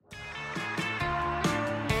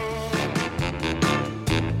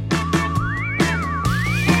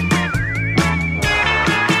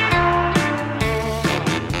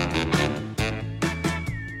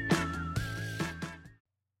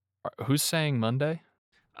who's saying Monday?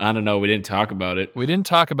 I don't know. We didn't talk about it. We didn't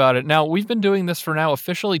talk about it. Now, we've been doing this for now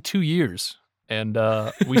officially 2 years, and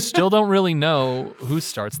we still don't really know who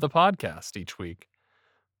starts the podcast each week.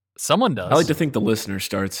 Someone does. I like to think the listener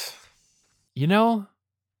starts. You know,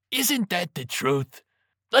 isn't that the truth?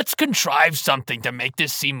 Let's contrive something to make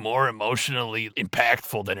this seem more emotionally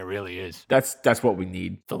impactful than it really is. That's what we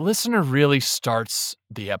need. The listener really starts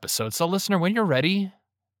the episode. So, listener, when you're ready,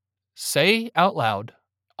 say out loud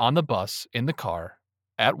on the bus, in the car,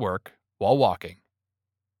 at work, while walking,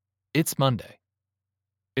 it's Monday.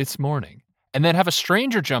 It's morning. And then have a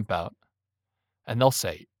stranger jump out and they'll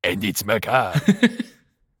say, and it's macabre.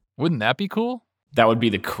 Wouldn't that be cool? That would be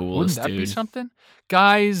the coolest, Wouldn't that be dude. something?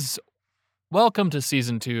 Guys, welcome to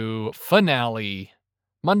season 2 finale,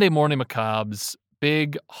 Monday Morning Macabre's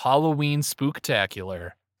big Halloween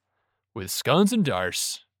spooktacular with Scones and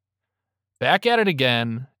Darce. Back at it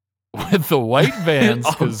again with the white vans.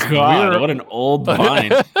 Oh, God, what an old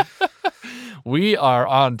vine. We are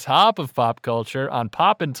on top of pop culture, on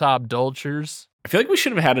pop and top dolchers. I feel like we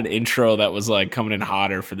should have had an intro that was like coming in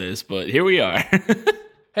hotter for this, but here we are.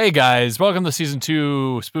 Hey guys, welcome to season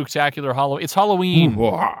 2 spooktacular Halloween. It's Halloween.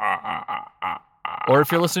 Or if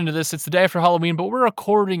you're listening to this, it's the day after Halloween, but we're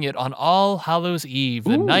recording it on All Hallows Eve,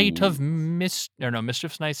 the night of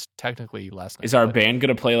Mischief's Night, technically last night. Is our band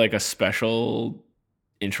going to play like a special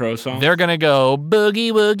intro song? They're going to go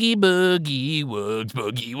boogie, woogie, boogie, woogs,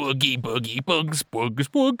 boogie, woogie, boogie, bugs, bugs,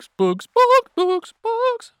 bugs, bugs, bugs, bugs,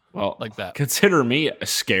 bugs. Well, like that. Consider me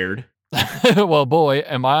scared. Well, boy,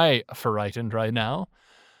 am I frightened right now.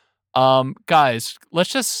 Guys,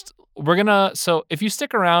 so if you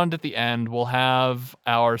stick around at the end, we'll have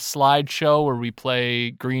our slideshow where we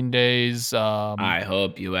play Green Day's I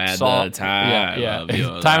hope you had the time of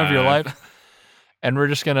your time of your life. And we're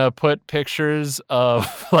just gonna put pictures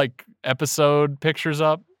of like episode pictures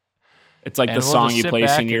up. It's like and the we'll song just you sit play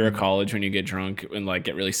back senior year of and- college when you get drunk and like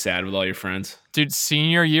get really sad with all your friends. Dude,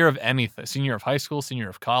 senior year of anything. Senior year of high school, senior year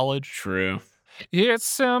of college. True. It's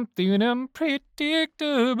something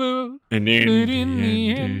unpredictable. And But in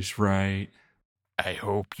the end- is right. I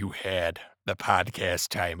hope you had the podcast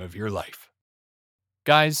time of your life.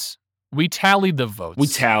 Guys, we tallied the votes. We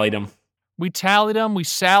tallied them. We tallied them. We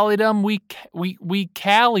sallied them. We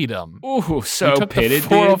callied them. Ooh, so we took pitted, the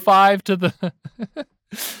dude. 405 to the...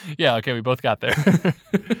 Yeah, okay, we both got there.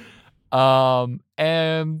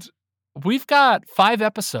 And we've got 5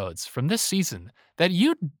 episodes from this season that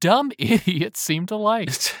you dumb idiots seem to like.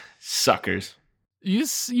 Suckers. You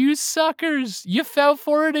suckers. You fell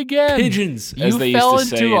for it again. Pigeons, as You they fell used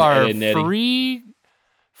to say into in our Ed, and Eddie.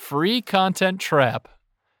 free content trap.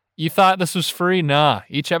 You thought this was free? Nah.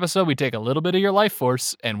 Each episode, we take a little bit of your life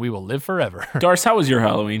force, and we will live forever. Darce, how was your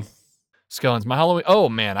Halloween? Scones, my Halloween. Oh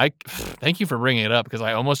man, thank you for bringing it up because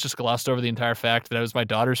I almost just glossed over the entire fact that it was my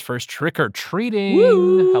daughter's first trick or treating.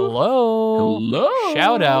 Hello.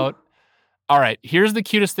 Shout out. All right, here's the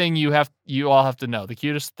cutest thing you all have to know. The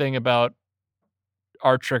cutest thing about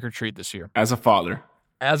our trick or treat this year. As a father.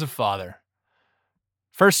 As a father.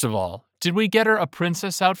 First of all, did we get her a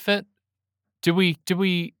princess outfit? Did we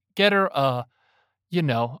get her a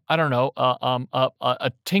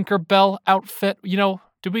Tinkerbell outfit?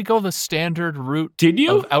 Did we go the standard route Did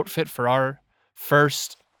you? of outfit for our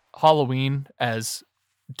first Halloween as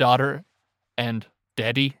daughter and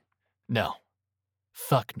daddy? No.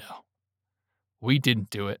 Fuck no. We didn't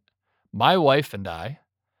do it. My wife and I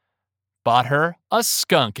bought her a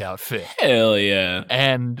skunk outfit. Hell yeah.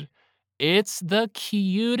 And it's the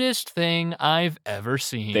cutest thing I've ever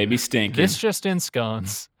seen. They be stinking. This just in,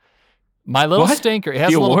 Scones. My little What? stinker. It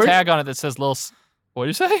has The a little award? tag on it that says little... What do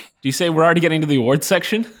you say? Do you say we're already getting to the awards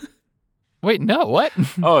section? Wait, no, what?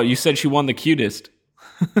 Oh, you said she won the cutest.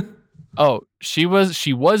 Oh, she was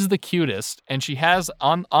the cutest, and she has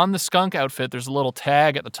on the skunk outfit, there's a little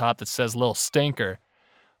tag at the top that says little stinker.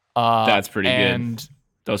 That's pretty and good.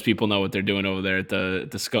 Those people know what they're doing over there at the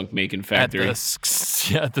skunk making at factory.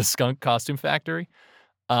 the skunk costume factory.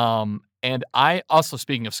 And I also,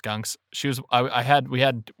 speaking of skunks, we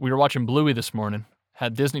were watching Bluey this morning,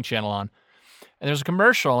 had Disney Channel on, and there was a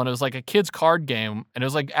commercial, and it was like a kid's card game, and it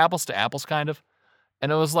was like apples to apples kind of.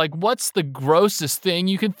 And it was like, what's the grossest thing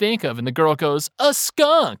you can think of? And the girl goes, a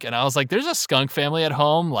skunk. And I was like, there's a skunk family at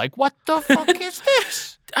home. Like, what the fuck is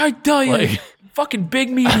this? I tell you, Like- fucking big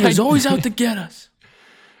media is always out to get us.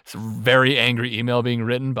 It's a very angry email being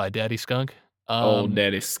written by Daddy Skunk. Old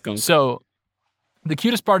daddy skunk. So the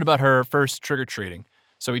cutest part about her first trick-or-treating.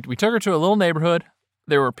 So we took her to a little neighborhood.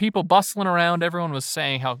 There were people bustling around. Everyone was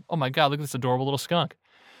saying how, oh my God, look at this adorable little skunk.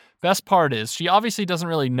 Best part is she obviously doesn't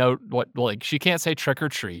really know she can't say trick or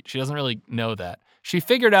treat. She doesn't really know that. She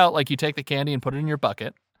figured out like you take the candy and put it in your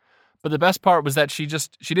bucket. But the best part was that she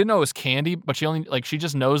didn't know it was candy, but she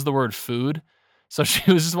just knows the word food. So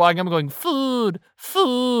she was just walking up going, food,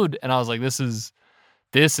 food. And I was like, this is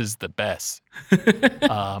the best.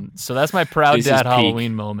 So that's my proud This dad is peak.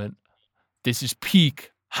 Halloween moment. This is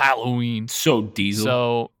peak Halloween. So Diesel.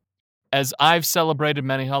 So as I've celebrated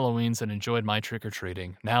many Halloweens and enjoyed my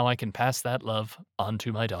trick-or-treating, now I can pass that love on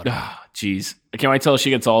to my daughter. Ah, jeez. Can't wait till she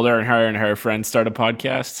gets older and her friends start a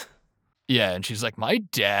podcast. Yeah, and she's like, my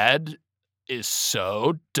dad is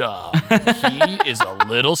so dumb. He is a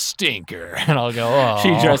little stinker. And I'll go,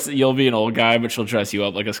 oh. You'll be an old guy, but she'll dress you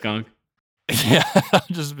up like a skunk. Yeah,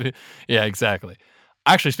 exactly.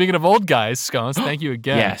 Actually, speaking of old guys, Scones, thank you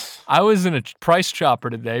again. Yes. I was in a price chopper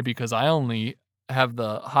today because I only have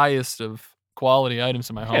the highest of quality items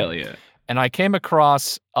in my home. Hell yeah. And I came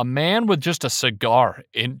across a man with just a cigar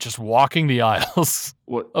just walking the aisles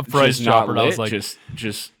of Price Chopper. And I was like,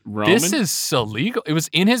 just roaming? This is illegal. It was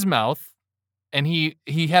in his mouth, and he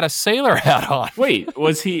had a sailor hat on. Wait,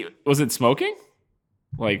 was it smoking?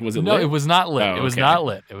 Like, was it No, lit? it was not lit. Oh, It was okay. not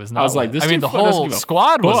lit. It was not I was like, lit. this I mean, dude the doesn't whole give a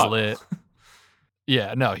squad was fuck. lit.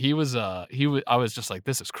 Yeah, no, he was, I was just like,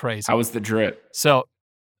 this is crazy. How was the drip? So,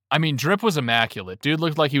 I mean, drip was immaculate. Dude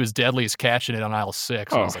looked like he was deadliest catching it on aisle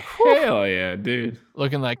 6. I Oh, was like, whew, hell yeah, dude.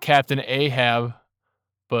 looking like Captain Ahab.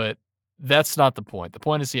 But that's not the point. The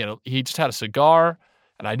point is he just had a cigar,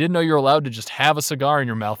 and I didn't know you're allowed to just have a cigar in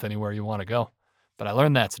your mouth anywhere you want to go. But I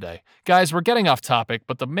learned that today. Guys, we're getting off topic,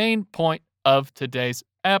 but the main point of today's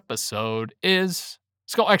episode is...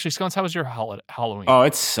 Scones, how was your Halloween? Oh,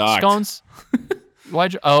 it sucked. Scones?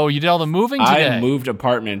 You did all the moving today? I moved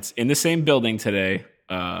apartments in the same building today,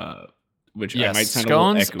 which I might sound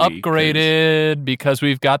Scones a little echoey. upgraded because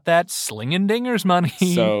we've got that slinging dingers money.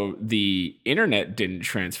 So the internet didn't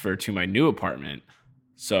transfer to my new apartment.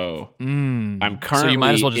 So I'm so currently you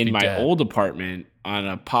might as well just in be my dead. old apartment on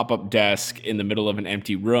a pop-up desk in the middle of an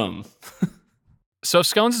empty room. So if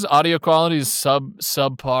Scones' audio quality is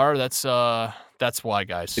subpar, that's why,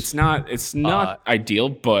 guys. It's not ideal,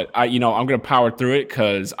 but I'm going to power through it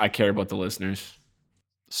because I care about the listeners.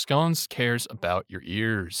 Scones cares about your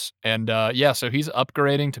ears. And so he's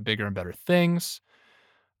upgrading to bigger and better things.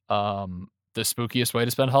 The spookiest way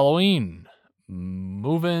to spend Halloween.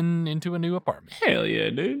 Moving into a new apartment. Hell yeah,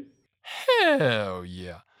 dude. Hell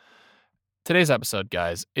yeah. Today's episode,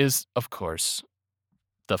 guys, is, of course,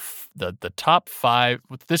 the top 5.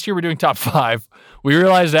 This year we're doing top 5. We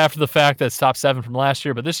realized after the fact that it's top 7 from last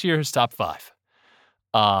year, but this year is top 5.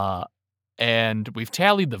 And we've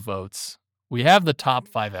tallied the votes. We have the top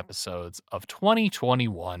 5 episodes of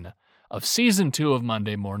 2021 of season 2 of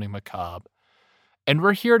Monday Morning Macabre. And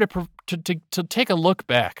we're here to take a look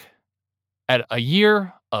back at a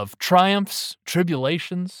year of triumphs,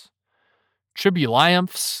 tribulations,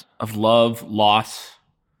 tribuliumphs. Of love, loss,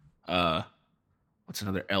 what's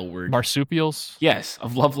another L word? Marsupials. Yes,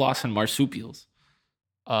 of love, loss, and marsupials.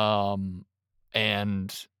 And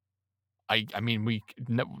I mean,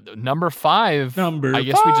 number 5. I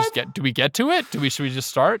guess 5? we just do we get to it? Should we just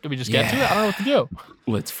start? Do we just get to it? I don't know what to do.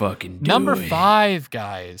 Let's fucking do Number it. 5,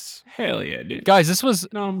 guys. Hell yeah, dude. Guys, this was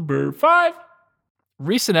Number 5.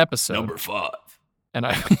 recent episode. Number 5. And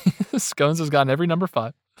Scones has gotten every number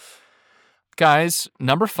 5. Guys,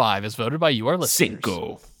 number 5, as voted by you, our listeners,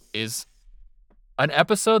 Cinco. is an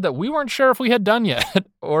episode that we weren't sure if we had done yet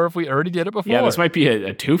or if we already did it before. Yeah, this might be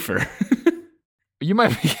a twofer. You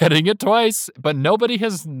might be getting it twice, but nobody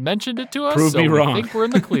has mentioned it to us. Prove me wrong. I think we're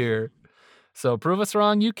in the clear. So prove us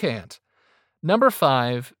wrong, you can't. Number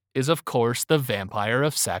 5 is, of course, The Vampire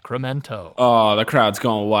of Sacramento. Oh, the crowd's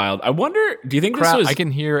going wild. I wonder, do you think this was... I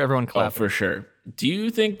can hear everyone Oh, clapping. for sure. Do you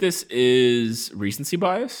think this is recency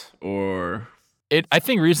bias or... I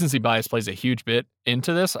think recency bias plays a huge bit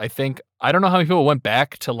into this. I don't know how many people went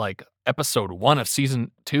back to like episode 1 of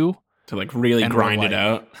season 2 to like really and grind were it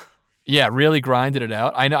out? Yeah, really grinded it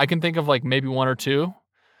out. I know. I can think of like maybe 1 or 2.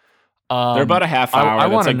 They're about a half hour. I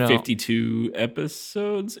That's want to like know 52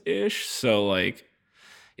 episodes ish. So like,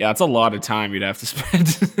 yeah, that's a lot of time you'd have to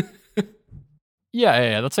spend.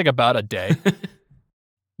 Yeah, that's like about a day,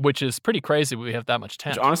 which is pretty crazy. We have that much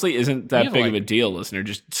time. Which honestly isn't that have, big of like- a deal, listener.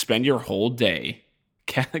 Just spend your whole day.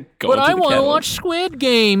 Go But to I the want to kettle. watch Squid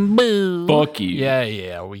Game. Boo. Fuck you.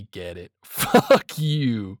 Yeah, we get it. Fuck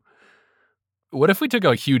you. What if we took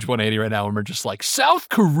a huge 180 right now and we're just like, South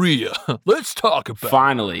Korea, let's talk about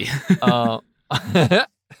Finally. it.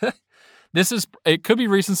 It could be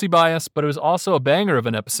recency bias, but it was also a banger of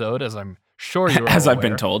an episode, as I'm sure you're As all I've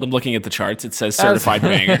been aware. told, I'm looking at the charts. It says certified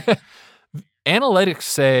banger. Analytics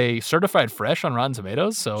say certified fresh on Rotten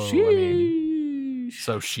Tomatoes, so I mean,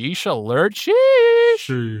 So sheesh alert,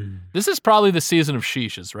 sheesh. This is probably the season of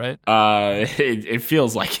sheeshes, right? It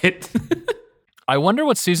feels like it. I wonder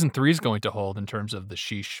what season 3 is going to hold in terms of the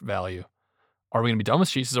sheesh value. Are we going to be done with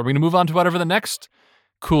sheeshes? Are we going to move on to whatever the next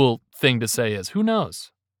cool thing to say is? Who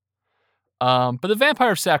knows? But The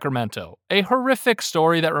Vampire of Sacramento, a horrific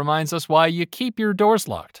story that reminds us why you keep your doors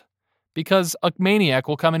locked. Because a maniac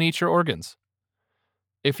will come and eat your organs.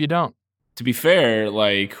 If you don't. To be fair,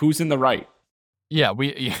 like, who's in the right? Yeah,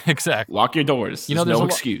 exactly. Lock your doors. There's no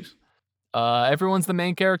excuse. Everyone's the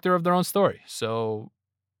main character of their own story. So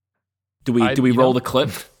do we roll the clip?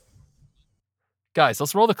 Guys,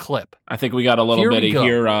 let's roll the clip. I think we got a little bit of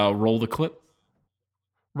here. Roll the clip.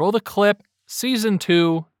 Roll the clip. Season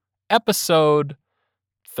 2, episode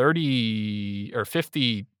 30 or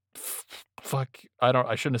 50. Fuck,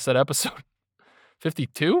 I shouldn't have said episode.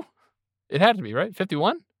 52? It had to be, right?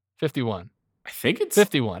 51? 51. I think it's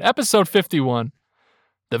 51. Episode 51.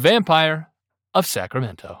 The Vampire of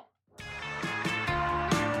Sacramento.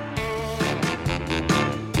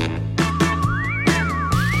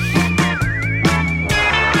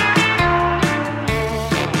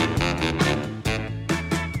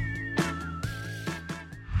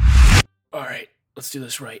 All right, let's do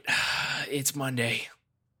this right. It's Monday.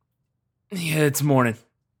 Yeah, it's morning.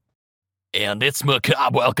 And it's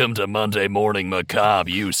Macabre. Welcome to Monday Morning Macabre,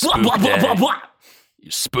 you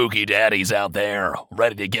spooky daddies out there,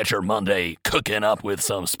 ready to get your Monday cooking up with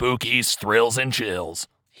some spookies, thrills, and chills.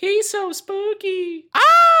 He's so spooky.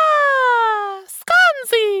 Ah,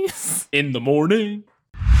 sconsies. In the morning.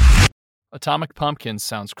 Atomic Pumpkins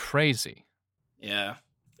sounds crazy. Yeah,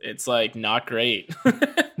 it's like not great.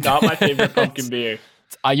 Not my favorite pumpkin beer.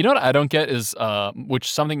 You know what I don't get is,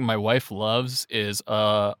 which something my wife loves is,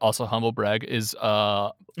 also humble brag, is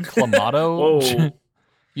Clamato.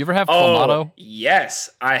 You ever have Clamato? Oh, yes,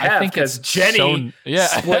 I have. Because Jenny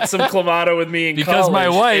split some Clamato with me in college. Because my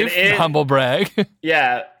wife, humble brag.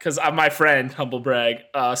 Yeah, because my friend, humble brag,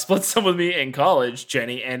 split some with me in college,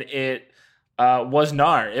 Jenny, and it was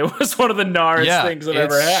gnar. It was one of the gnarest things I've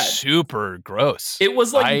ever had. Super gross. It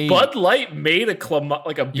was like Bud Light made a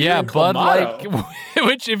beer Bud Light,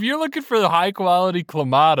 which if you're looking for the high quality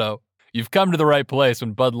Clamato, you've come to the right place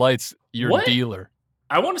when Bud Light's your dealer.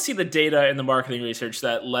 I want to see the data and the marketing research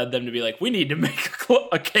that led them to be like, we need to make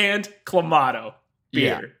a canned Clamato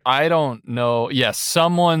beer. Yeah, I don't know. Yeah,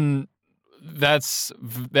 someone that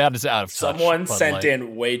is out of touch. Someone sent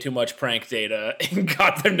in way too much prank data and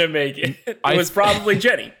got them to make it. It was probably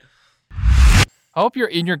Jenny. I hope you're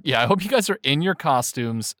in I hope you guys are in your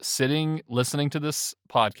costumes, sitting, listening to this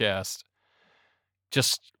podcast,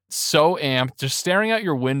 just so amped, just staring out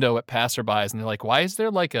your window at passerbys, and they're like, why is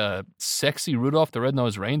there like a sexy Rudolph the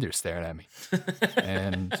Red-Nosed Reindeer staring at me?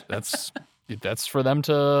 And that's for them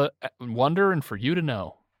to wonder and for you to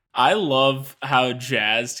know. I love how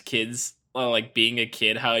jazzed kids, like being a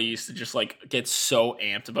kid, how you used to just like get so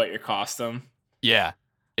amped about your costume. Yeah,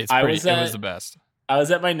 it was the best. I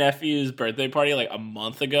was at my nephew's birthday party like a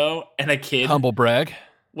month ago, and a kid, humble brag,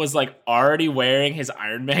 was like already wearing his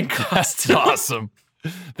Iron Man costume. That's awesome.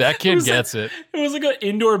 That kid gets it. It was like an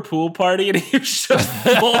indoor pool party, and he was just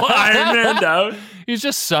full Iron Man out. He's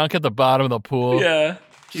just sunk at the bottom of the pool. Yeah,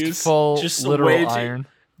 he was full, just literal iron.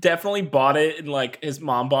 Definitely bought it, and like his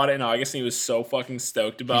mom bought it in August, and he was so fucking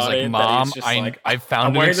stoked about it. Mom, I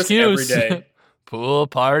found an excuse. This every day. Pool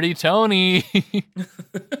party, Tony.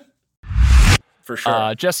 For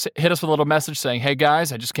sure. Just hit us with a little message saying, hey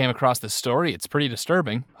guys, I just came across this story. It's pretty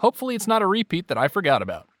disturbing. Hopefully it's not a repeat that I forgot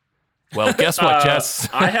about. Well, guess what, Jess?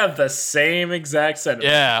 I have the same exact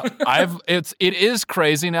sentiment. Yeah, it is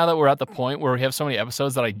crazy now that we're at the point where we have so many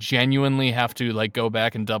episodes that I genuinely have to like go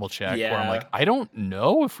back and double check. Yeah. Where I'm like, I don't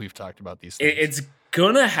know if we've talked about these things. It's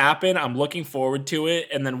gonna happen. I'm looking forward to it.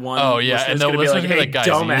 And then one. Oh yeah, and they'll listen to me like,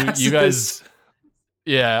 guys, you guys.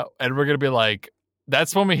 Yeah, and we're gonna be like,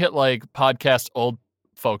 that's when we hit like podcast old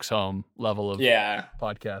folks home level of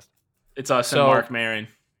podcast. It's us and Mark Maron.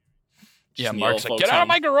 Yeah, Mark's like, get out of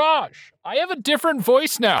my garage. I have a different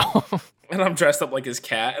voice now. And I'm dressed up like his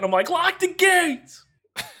cat. And I'm like, lock the gates.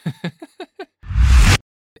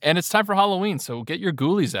 And it's time for Halloween, so get your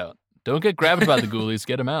ghoulies out. Don't get grabbed by the ghoulies.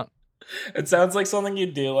 Get them out. It sounds like something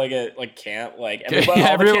you'd do like at like camp. Like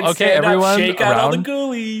everyone shake out all the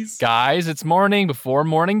ghoulies. Guys, it's morning, before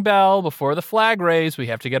morning bell, before the flag raise. We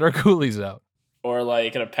have to get our ghoulies out. Or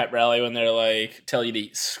like at a pep rally when they're like tell you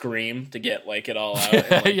to scream to get like it all out.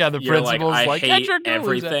 And, like, yeah, the principal's like, I hate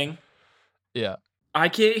everything. Out. Yeah. I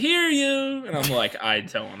can't hear you. And I'm like, I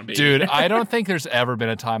don't want to be. Dude, I don't think there's ever been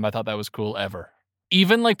a time I thought that was cool ever.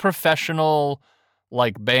 Even like professional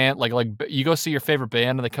like band, like you go see your favorite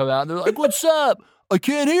band and they come out and they're like, "What's up? I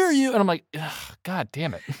can't hear you," and I'm like, "God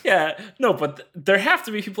damn it!" Yeah, no, but there have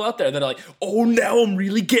to be people out there that are like, "Oh, now I'm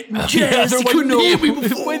really getting jazzed." They're like, "No,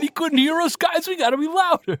 when he couldn't hear us, guys, we gotta be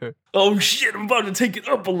louder." Oh shit, I'm about to take it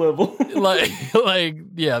up a level.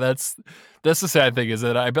 Yeah, that's the sad thing is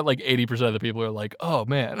that I bet like 80% of the people are like, "Oh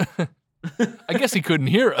man, I guess he couldn't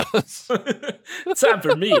hear us." It's time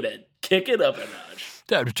for me to kick it up a notch.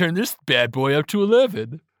 Time to turn this bad boy up to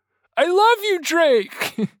 11. I love you,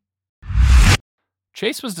 Drake.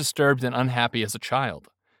 Chase was disturbed and unhappy as a child,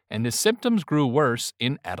 and his symptoms grew worse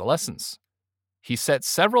in adolescence. He set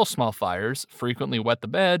several small fires, frequently wet the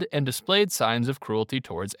bed, and displayed signs of cruelty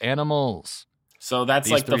towards animals. So that's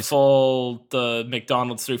These like the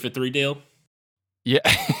McDonald's 3 for 3 deal? Yeah.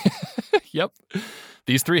 Yep.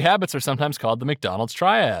 These 3 habits are sometimes called the McDonald's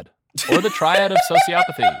triad, or the triad of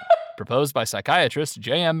sociopathy, proposed by psychiatrist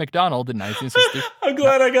J.M. McDonald in 1960. I'm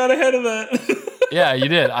glad I got ahead of that. Yeah, you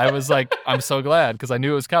did. I was like, I'm so glad because I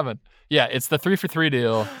knew it was coming. Yeah, it's the 3 for 3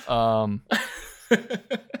 deal.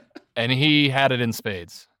 And he had it in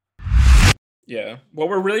spades. Yeah. What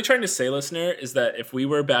we're really trying to say, listener, is that if we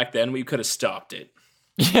were back then, we could have stopped it.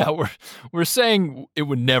 Yeah, we're saying it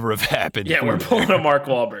would never have happened. Yeah, we're pulling a Mark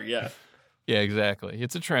Wahlberg, yeah. Yeah, exactly.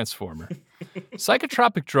 It's a transformer.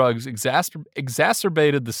 Psychotropic drugs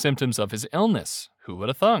exacerbated the symptoms of his illness. Who would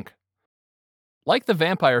have thunk? Like the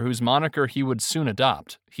vampire whose moniker he would soon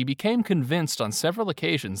adopt, he became convinced on several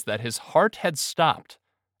occasions that his heart had stopped.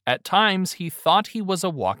 At times, he thought he was a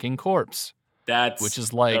walking corpse. Which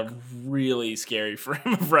is like a really scary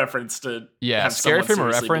frame of reference to. Yeah, have scary frame of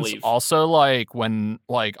reference. Believe. Also, like when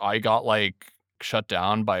I got shut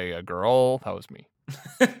down by a girl, that was me.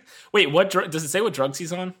 Wait, what does it say? What drugs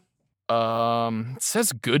he's on? It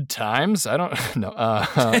says good times. I don't know.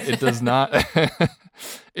 It does not.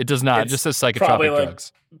 It does not. It just says psychotropic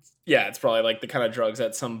drugs. Yeah, it's probably like the kind of drugs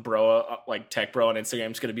that some bro, like tech bro on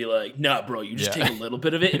Instagram is going to be like, "Nah, bro, you just take a little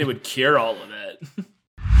bit of it and it would cure all of it."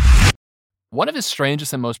 One of his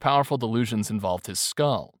strangest and most powerful delusions involved his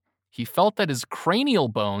skull. He felt that his cranial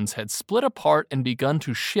bones had split apart and begun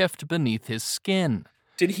to shift beneath his skin.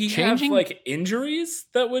 Did he have like injuries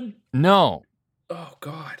that would? No. Oh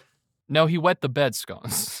God. No, he wet the bed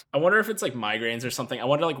scones. I wonder if it's like migraines or something. I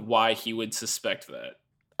wonder like why he would suspect that.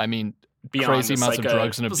 I mean, beyond crazy amounts of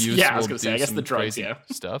drugs and abuse. Yeah, I was going to say, I guess the drugs,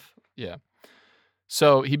 stuff. Yeah.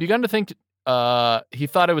 So he began to think, he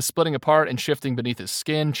thought it was splitting apart and shifting beneath his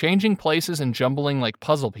skin, changing places and jumbling like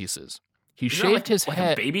puzzle pieces. He shaved his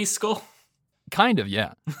head. Like a baby skull? Kind of,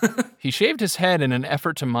 yeah. He shaved his head in an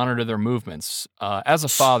effort to monitor their movements. As a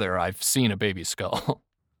father, I've seen a baby skull.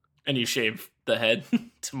 And you shave the head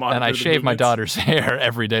to monitor and I shave my daughter's hair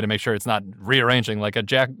every day to make sure it's not rearranging like a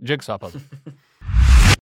jigsaw puzzle.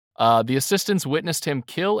 The assistants witnessed him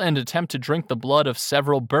kill and attempt to drink the blood of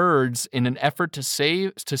several birds in an effort to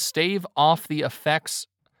stave off the effects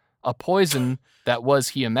of poison that was,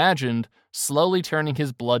 he imagined, slowly turning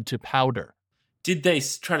his blood to powder. Did they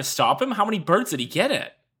try to stop him? How many birds did he get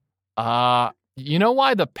at? You know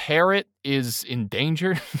why the parrot is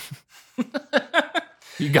endangered?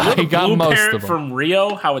 He got most parrot of them. From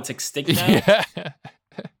Rio, how it's extinct now? Yeah.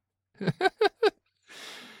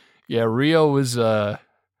 Yeah, Rio was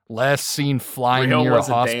last seen flying near a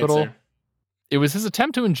hospital. Dancer. It was his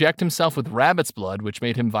attempt to inject himself with rabbit's blood, which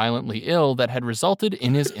made him violently ill, that had resulted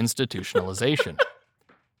in his institutionalization.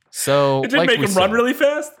 So, it did make him run really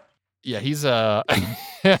fast? Yeah, he's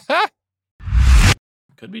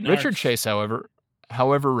Could be nice. Richard Chase,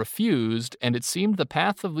 however, refused, and it seemed the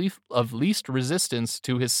path of least resistance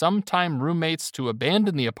to his sometime roommates to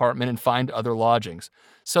abandon the apartment and find other lodgings.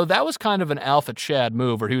 So that was kind of an alpha Chad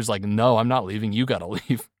move where he was like, "No, I'm not leaving. You got to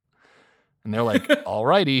leave." And they're like, "All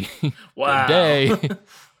righty, wow. Good day."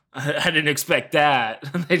 I didn't expect that.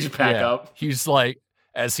 They just pack up. He's like,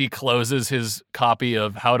 as he closes his copy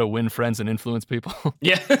of How to Win Friends and Influence People.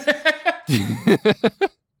 Yeah.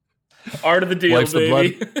 Art of the deal,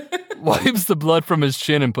 baby. Wipes the blood from his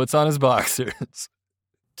chin and puts on his boxers.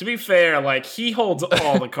 To be fair, like, he holds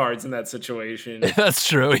all the cards in that situation. That's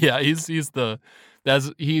true. Yeah, he is the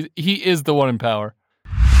one in power.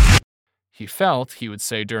 He felt, he would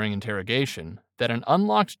say during interrogation, that an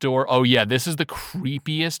unlocked door. Oh yeah, this is the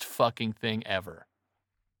creepiest fucking thing ever.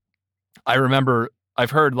 I remember, I've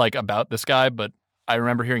heard like about this guy, but I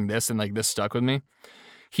remember hearing this and like this stuck with me.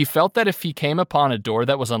 He felt that if he came upon a door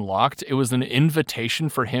that was unlocked, it was an invitation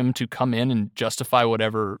for him to come in and justify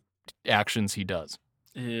whatever actions he does.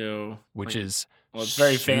 Ew. Which is it's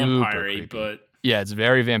very vampire-y, but... Yeah, it's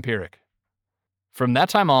very vampiric. From that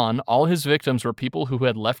time on, all his victims were people who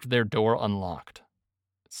had left their door unlocked.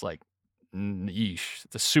 It's like, Yeesh.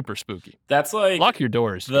 It's super spooky. That's like lock your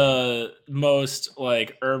doors. The most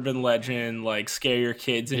like urban legend, like scare your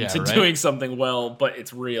kids into doing something well, but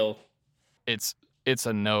it's real. It's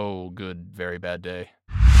a no good, very bad day.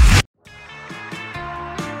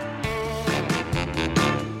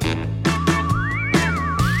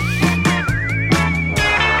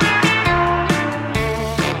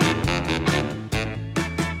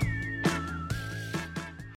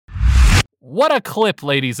 What a clip,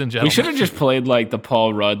 ladies and gentlemen. We should have just played like the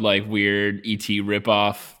Paul Rudd like weird E.T.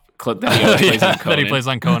 ripoff clip that he always plays on Conan. That he plays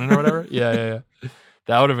on Conan or whatever. Yeah.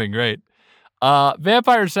 That would have been great.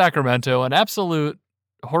 Vampire Sacramento, an absolute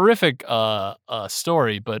horrific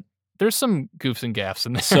story, but there's some goofs and gaffes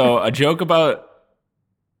in there. So a joke about,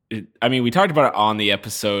 I mean, we talked about it on the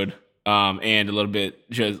episode and a little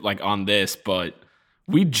bit just like on this, but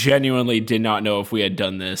we genuinely did not know if we had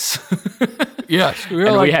done this. Yes.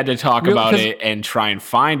 We had to talk about it and try and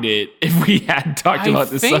find it if we had talked about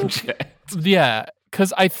the subject. Yeah.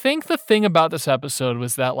 Because I think the thing about this episode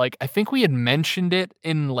was that, like, I think we had mentioned it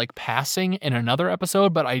in, like, passing in another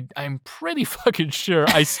episode, but I'm pretty fucking sure.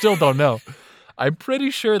 I still don't know. I'm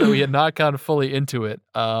pretty sure that we had not gone fully into it.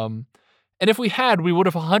 And if we had, we would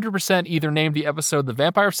have 100% either named the episode The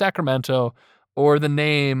Vampire of Sacramento or the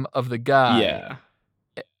name of the guy. Yeah.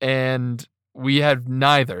 And we had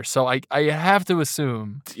neither. So I have to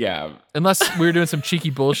assume. Yeah. Unless we were doing some cheeky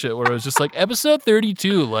bullshit where it was just like episode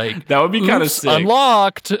 32, like that would be kind of sick.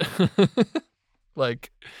 Unlocked.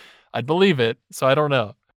 Like, I'd believe it. So I don't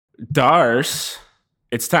know. Darce,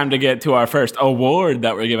 it's time to get to our first award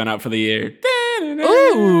that we're giving out for the year.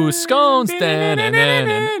 Ooh, Scones.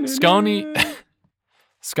 Scony.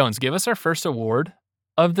 Scones, give us our first award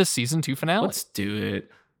of the season 2 finale. Let's do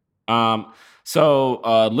it.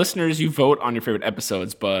 So, listeners, you vote on your favorite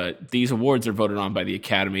episodes, but these awards are voted on by the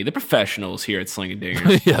Academy, the professionals here at Sling and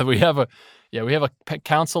Dingers. Yeah, we have a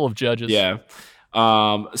council of judges. Yeah.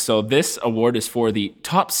 So this award is for the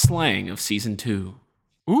top slang of season 2.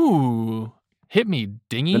 Ooh, hit me,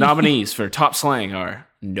 dingy. The nominees for top slang are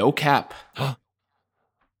no cap,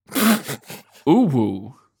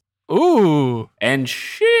 ooh, and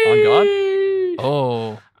sheesh. On God.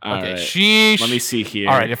 Oh. Okay, right. Sheesh. Let me see here.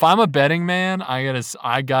 All right, if I'm a betting man, I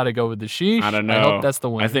gotta go with the sheesh. I don't know. I hope that's the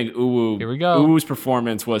one. I think Uwu. Here we go. Uwu's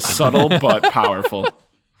performance was subtle but powerful.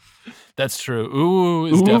 That's true.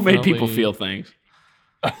 Uwu is definitely made people feel things.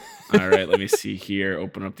 All right, let me see here.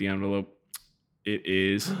 Open up the envelope. It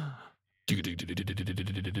is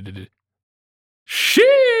sheesh.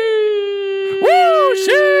 Woo,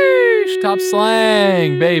 sheesh. Top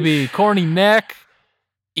slang, baby. Corny neck.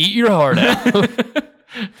 Eat your heart out.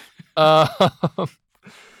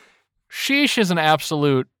 Sheesh is an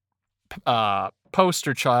absolute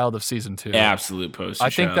poster child of season 2. Absolute poster I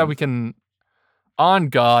think child. that we can, on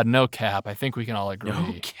God, no cap, I think we can all agree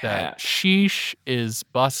cap. that sheesh is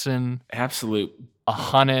bussin'. Absolute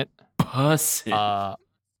 100. bussin'.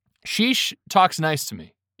 Sheesh talks nice to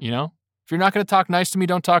me, you know? If you're not going to talk nice to me,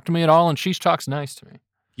 don't talk to me at all, and sheesh talks nice to me.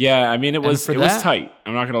 Yeah, I mean, it was tight.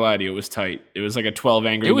 I'm not going to lie to you. It was tight. It was like a 12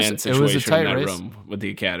 Angry Men situation in that room with the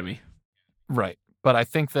Academy. Right. But I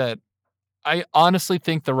think that, I honestly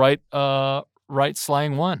think the right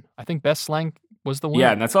slang won. I think best slang was the winner.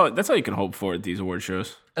 Yeah, and that's all you can hope for at these award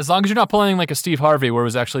shows. As long as you're not playing like a Steve Harvey where it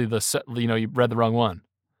was actually you read the wrong one.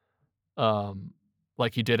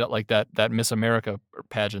 Like he did it like that Miss America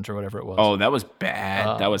pageant or whatever it was. Oh, that was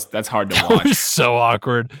bad. That's hard to watch. That was so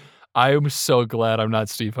awkward. I am so glad I'm not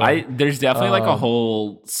Steve Harvey. There's definitely like a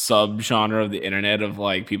whole subgenre of the internet of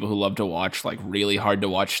like people who love to watch like really hard to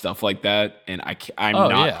watch stuff like that, and I'm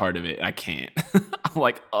not part of it. I can't. I'm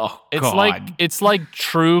like, God. It's like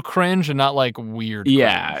true cringe and not like weird.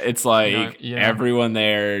 Yeah, cringe. it's like everyone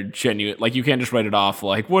there genuine. Like you can't just write it off.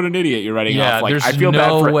 Like what an idiot you're writing off. Like there's I feel bad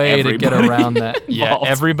for way everybody to get around that. Yeah, involved.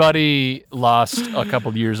 everybody lost a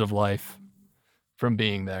couple years of life from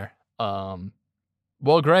being there.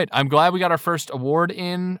 Well, great. I'm glad we got our first award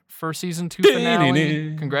in for season 2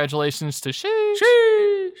 finale. Congratulations to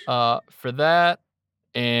Sheesh for that.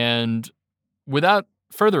 And without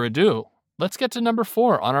further ado, let's get to number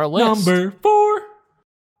 4 on our list. Number 4.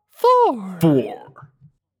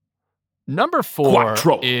 Number 4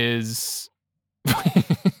 Quattro. is...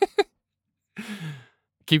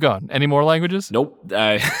 Keep going. Any more languages? Nope.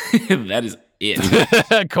 That is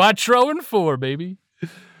it. Quattro and 4, baby.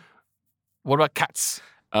 What about cats?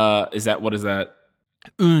 What is that?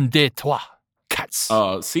 Un, deux, trois. Cats.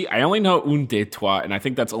 See, I only know un, deux, trois, and I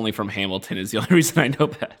think that's only from Hamilton is the only reason I know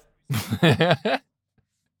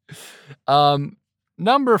that.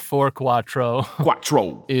 Number 4, Quattro.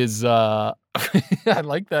 Quattro. Is I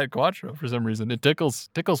like that Quattro for some reason. It tickles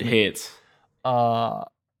me. It hits. Yeah,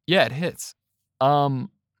 it hits.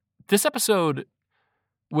 This episode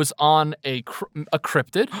was on a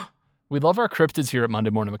cryptid. We love our cryptids here at Monday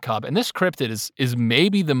Morning Macabre, and this cryptid is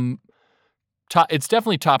maybe the top. It's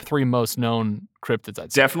definitely top 3 most known cryptids.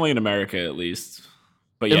 I'd say. Definitely in America, at least.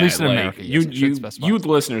 But yeah, at least in America, yes, you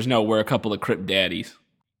listeners know we're a couple of crypt daddies.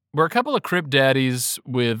 We're a couple of crypt daddies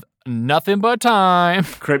with nothing but time.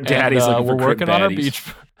 Crypt daddies, and, we're working on our beach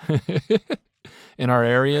in our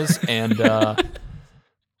areas, and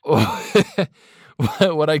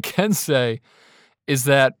what I can say is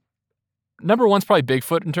that number one's probably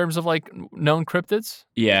Bigfoot in terms of like known cryptids.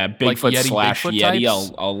 Yeah, Bigfoot like Yeti, slash Bigfoot Yeti.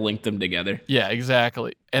 types. I'll link them together. Yeah,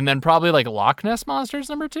 exactly. And then probably like Loch Ness monsters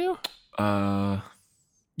number 2.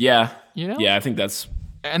 Yeah. You know? Yeah, I think that's.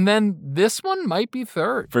 And then this one might be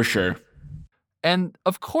 3rd for sure. And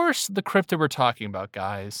of course, the cryptid we're talking about,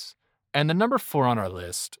 guys, and the number 4 on our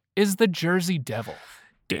list is the Jersey Devil.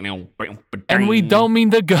 And we don't mean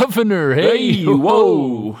the governor. Hey,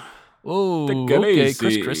 whoa. Oh, okay,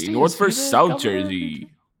 Chris Christie. North versus South Jersey.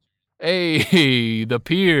 Hey, the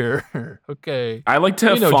pier. Okay. I like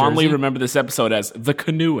to fondly remember this episode as the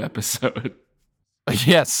canoe episode.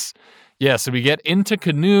 Yes. So we get into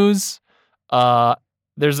canoes. You'll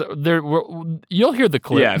hear the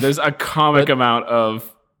clip. Yeah, there's a comic amount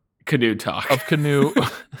of canoe talk. Canoe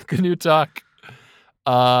talk.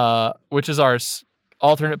 Which is our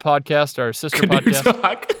alternate podcast, our sister canoe podcast.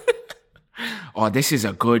 Talk. Oh, this is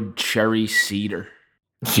a good cherry cedar.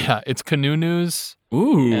 Yeah, it's Canoe News.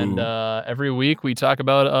 Ooh. And every week we talk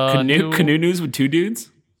about canoe news with 2 dudes?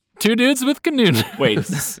 2 dudes with canoe news. Wait,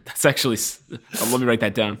 that's actually let me write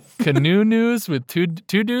that down. Canoe news with two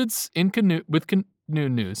dudes in canoe with canoe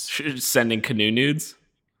news. Sending canoe nudes?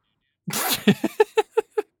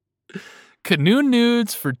 Canoe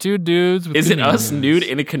nudes for 2 dudes with Is it us news. nude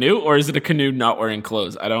in a canoe, or is it a canoe not wearing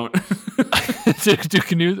clothes? I don't. do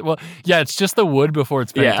canoes? Well, yeah, it's just the wood before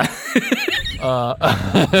it's painted. Yeah.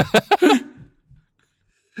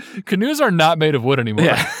 Canoes are not made of wood anymore.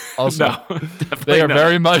 Yeah. Also, no, they are not.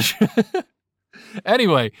 very much.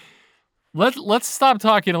 Anyway, let's stop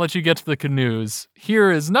talking and let you get to the canoes. Here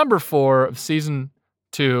is number 4 of season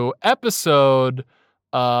 2, episode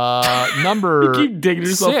number. You keep digging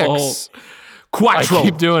yourself 6. a hole. Quattro. I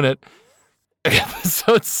keep doing it.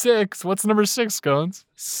 Episode 6. What's number 6, Scones?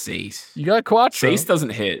 Sace. You got Quattro. Sace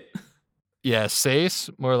doesn't hit. Yeah, Sace.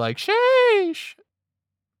 More like sheesh.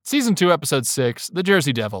 Season 2, episode 6, The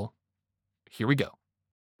Jersey Devil. Here we go.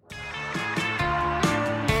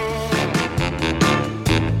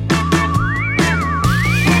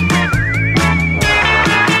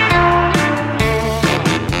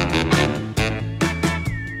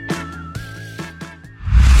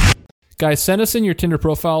 Guys, send us in your Tinder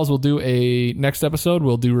profiles. We'll do a next episode.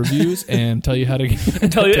 We'll do reviews and tell you how to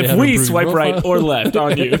tell you if we swipe right or left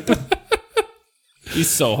on you.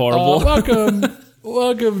 He's so horrible.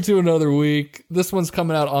 Welcome to another week. This one's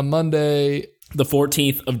coming out on Monday, the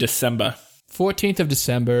 14th of December. 14th of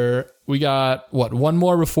December. We got one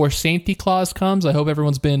more before Santa Claus comes. I hope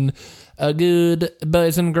everyone's been a good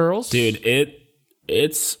boys and girls. Dude,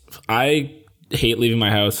 I hate leaving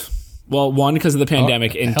my house. Well, 1, because of the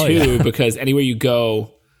pandemic, and 2, because anywhere you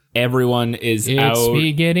go, everyone is out.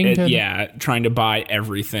 Trying to buy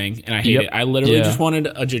everything, and I hate it. I literally just wanted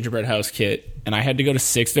a gingerbread house kit, and I had to go to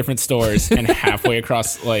 6 different stores, and halfway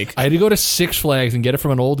across, I had to go to Six Flags and get it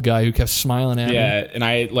from an old guy who kept smiling at me. Yeah, and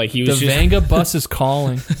he was the Vanga bus is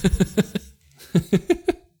calling.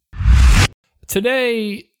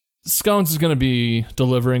 Today, Scones is going to be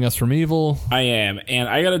delivering us from evil. I am, and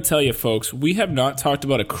I got to tell you, folks, we have not talked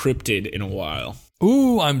about a cryptid in a while.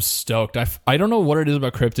 Ooh, I'm stoked. I don't know what it is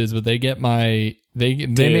about cryptids, but they get they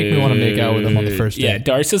make me want to make out with them on the first day. Yeah,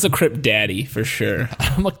 Darce is a crypt daddy for sure.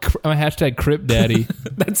 I'm a hashtag crypt daddy.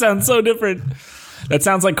 That sounds so different. That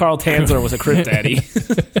sounds like Carl Tanzler was a crypt daddy.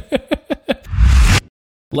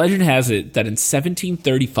 Legend has it that in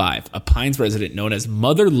 1735, a Pines resident known as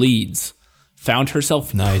Mother Leeds found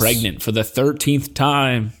herself pregnant for the 13th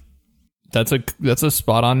time. That's a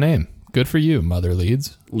spot on name. Good for you, Mother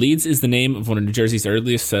Leeds. Leeds is the name of one of New Jersey's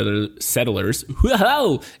earliest settlers,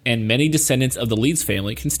 and many descendants of the Leeds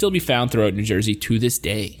family can still be found throughout New Jersey to this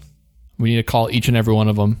day. We need to call each and every one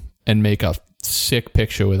of them and make a sick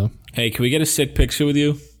picture with them. Hey, can we get a sick picture with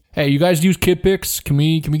you? Hey, you guys use kid pics? Can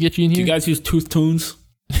we get you in here? Do you guys use tooth tunes?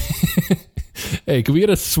 Hey, can we get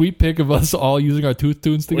a sweet pic of us all using our tooth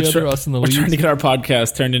tunes together? Us and the Leeds? We're trying to get our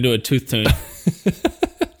podcast turned into a tooth tune. We're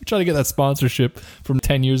trying to get that sponsorship from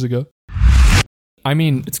 10 years ago. I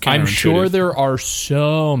mean, I'm sure there are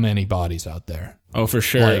so many bodies out there. Oh, for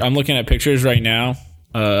sure. Like, I'm looking at pictures right now.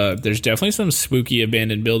 There's definitely some spooky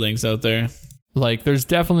abandoned buildings out there. Like, there's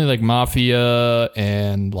definitely, like, mafia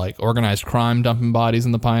and, like, organized crime dumping bodies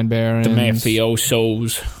in the Pine Barrens. The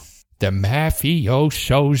mafiosos. The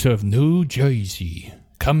mafiosos of New Jersey.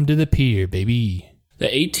 Come to the pier, baby. The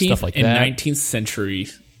 18th and 19th century.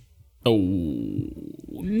 Oh,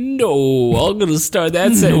 no. I'm going to start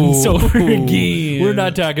that sentence over again. We're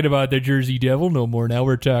not talking about the Jersey Devil no more. Now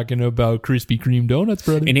we're talking about Krispy Kreme donuts,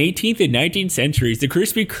 brother. In 18th and 19th centuries, the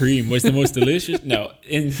Krispy Kreme was the most delicious. No,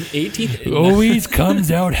 in 18th... Always comes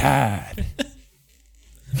out hot.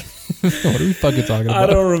 What are we fucking talking about?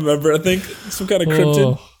 I don't remember. I think some kind of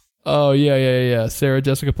cryptid. Oh, yeah. Sarah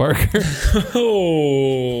Jessica Parker.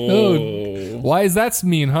 Oh. Why is that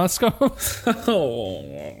mean, huh, Scones? Oh,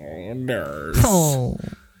 nurse. Oh.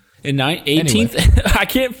 In 18th, anyway. I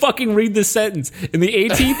can't fucking read this sentence. In the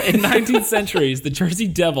 18th and 19th centuries, the Jersey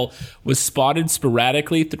Devil was spotted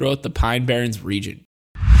sporadically throughout the Pine Barrens region.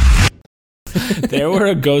 There where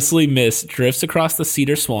a ghostly mist drifts across the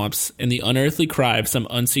cedar swamps and the unearthly cry of some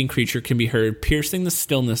unseen creature can be heard piercing the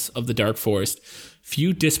stillness of the dark forest,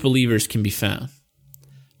 few disbelievers can be found.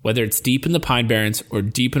 Whether it's deep in the Pine Barrens or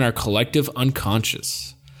deep in our collective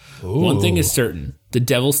unconscious. Ooh. One thing is certain, the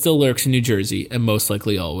devil still lurks in New Jersey and most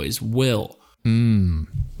likely always will.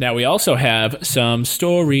 Now we also have some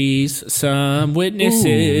stories, some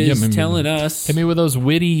witnesses telling us. Hit me with those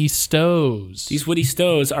witty stows. These witty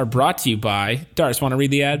stows are brought to you by... Dars, want to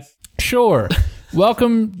read the ad? Sure.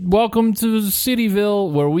 Welcome to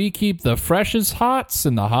Cityville, where we keep the freshest hots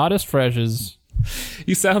and the hottest freshes.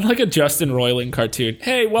 You sound like a Justin Roiland cartoon.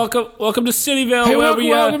 Hey, welcome to Cityville. Hey,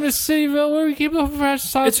 welcome to Cityville, where we keep the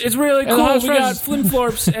freshest hots. It's really cool. We got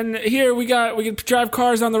flim-florps, and here we can drive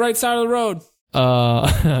cars on the right side of the road.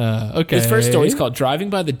 Okay. His first story is called "Driving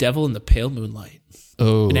by the Devil in the Pale Moonlight."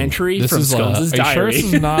 Oh, an entry from Scones' diary. Are you sure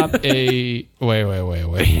this is not a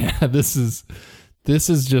wait? Yeah, this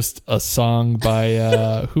is just a song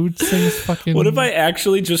by who sings fucking. What if I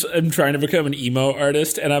actually just am trying to become an emo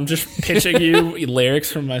artist and I'm just pitching you lyrics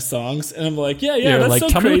from my songs and I'm like, yeah, You're that's like, so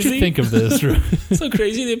tell crazy. Me what you think of this? So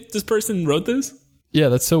crazy that this person wrote this. Yeah,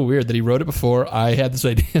 that's so weird that he wrote it before I had this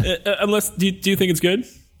idea. Unless, do you think it's good?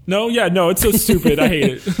 No? Yeah, no, it's so stupid. I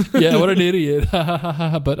hate it. Yeah, what an idiot.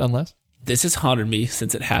 But unless. This has haunted me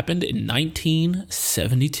since it happened in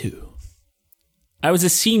 1972. I was a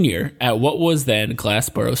senior at what was then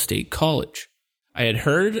Glassboro State College. I had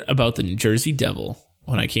heard about the New Jersey Devil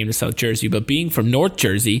when I came to South Jersey, but being from North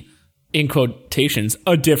Jersey, in quotations,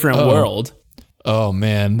 a different world. Oh,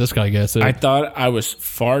 man, this guy gets it. I thought I was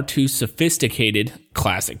far too sophisticated,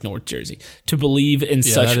 classic North Jersey, to believe in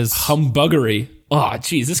such humbuggery. Oh,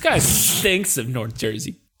 geez, this guy stinks of North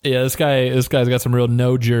Jersey. Yeah, this guy's got some real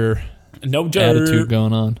no-jer attitude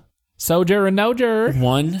going on. Sojer and no-jer.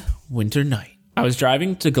 One winter night, I was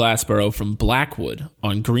driving to Glassboro from Blackwood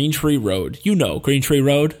on Green Tree Road. You know Green Tree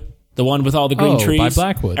Road? The one with all the green trees? By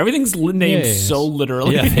Blackwood. Everything's named so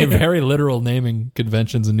literally. Yeah, they have very literal naming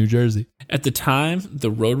conventions in New Jersey. At the time, the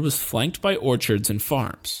road was flanked by orchards and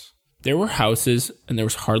farms. There were houses, and there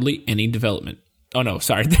was hardly any development. Oh, no,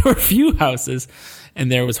 sorry. There were few houses,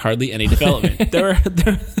 and there was hardly any development. There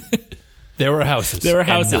were houses. There were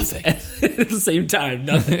houses. Nothing. At the same time,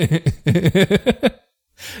 nothing.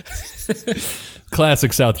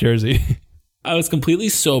 Classic South Jersey. I was completely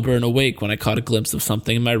sober and awake when I caught a glimpse of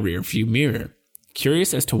something in my rear view mirror.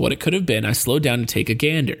 Curious as to what it could have been, I slowed down to take a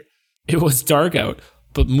gander. It was dark out,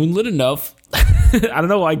 but moonlit enough. I don't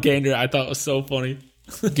know why gander I thought was so funny.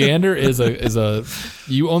 Gander is a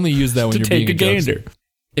you only use that when you're being a gander.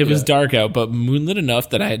 It was dark out, but moonlit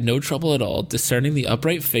enough that I had no trouble at all discerning the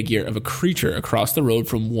upright figure of a creature across the road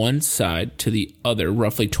from one side to the other,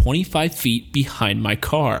 roughly 25 feet behind my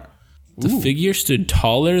car. The figure stood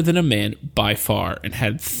taller than a man by far and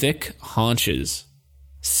had thick haunches,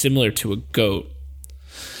 similar to a goat,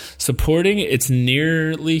 supporting its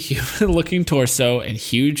nearly human-looking torso and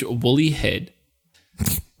huge woolly head.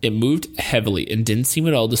 It moved heavily and didn't seem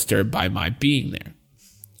at all disturbed by my being there.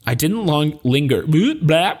 I didn't linger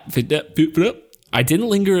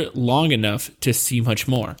long enough to see much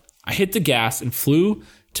more. I hit the gas and flew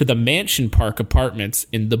to the Mansion Park apartments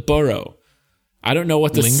in the borough. I don't know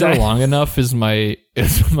what to say. Linger long enough is my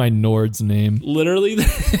Nord's name. Literally.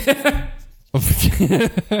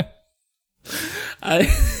 I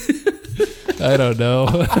don't know.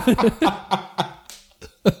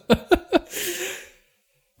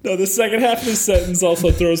 No, the second half of the sentence also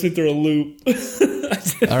throws me through a loop.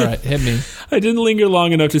 All right, hit me. I didn't linger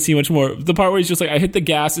long enough to see much more. The part where he's just like, I hit the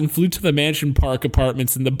gas and flew to the Mansion Park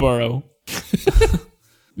apartments in the borough.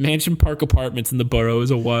 Mansion Park Apartments in the borough is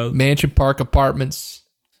a wild. Mansion Park Apartments.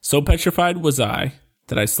 So petrified was I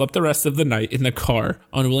that I slept the rest of the night in the car,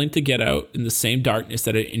 unwilling to get out in the same darkness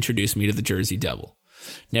that had introduced me to the Jersey Devil.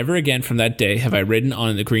 Never again from that day have I ridden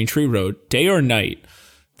on the Green Tree Road, day or night,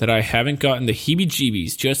 that I haven't gotten the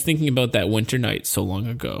heebie-jeebies just thinking about that winter night so long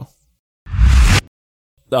ago.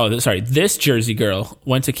 Oh, sorry. This Jersey girl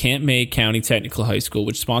went to Camp May County Technical High School,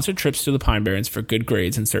 which sponsored trips to the Pine Barrens for good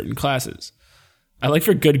grades in certain classes. I like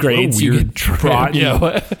for good grades. You get brought. Yeah.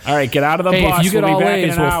 All right, get out of the bus. If you get all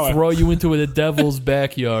A's, we'll throw you into the devil's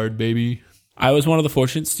backyard, baby. I was one of the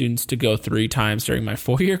fortunate students to go 3 times during my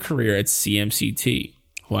 4-year career at CMCT.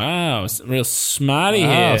 Wow, real smarty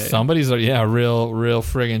here. Somebody's real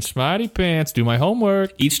friggin' smarty pants. Do my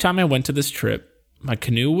homework. Each time I went to this trip, my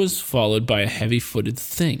canoe was followed by a heavy-footed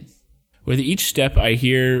thing. With each step I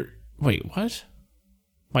hear... Wait, what?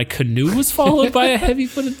 My canoe was followed by a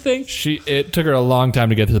heavy-footed thing? It took her a long time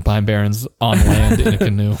to get to the Pine Barrens on land in a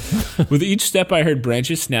canoe. With each step I heard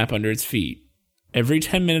branches snap under its feet. Every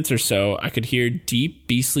 10 minutes or so, I could hear deep,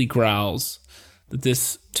 beastly growls that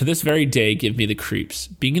to this very day give me the creeps.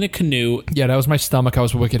 Being in a canoe... Yeah, that was my stomach. I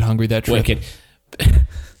was wicked hungry that trip. Wicked.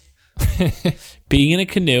 Being in a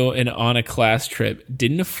canoe and on a class trip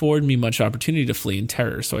didn't afford me much opportunity to flee in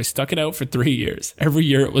terror, so I stuck it out for 3 years. Every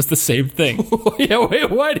year it was the same thing. Yeah, wait,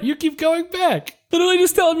 what? You keep going back. Literally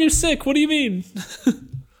just tell them you're sick. What do you mean?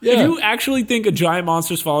 Yeah. If you actually think a giant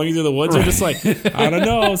monster's following you through the woods, you're just like, I don't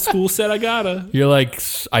know. School said I gotta. You're like,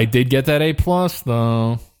 I did get that A+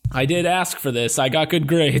 though. I did ask for this. I got good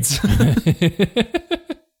grades.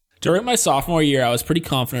 During my sophomore year, I was pretty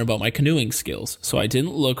confident about my canoeing skills, so I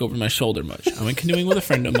didn't look over my shoulder much. I went canoeing with a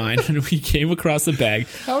friend of mine, and we came across a bag.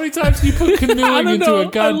 How many times do you put canoeing into a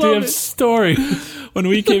goddamn story? When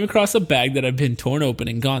we came across a bag that had been torn open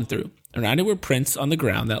and gone through. Around it were prints on the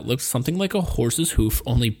ground that looked something like a horse's hoof,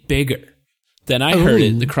 only bigger. Then I heard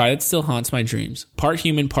it, the cry that still haunts my dreams. Part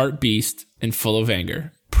human, part beast, and full of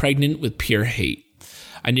anger. Pregnant with pure hate.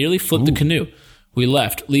 I nearly flipped the canoe. We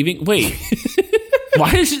left, leaving... Wait... Why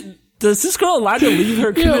does this girl allowed to leave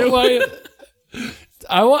her canoe?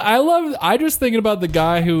 I just thinking about the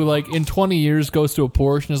guy who like in 20 years goes to a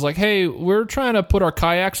Porsche and is like, hey, we're trying to put our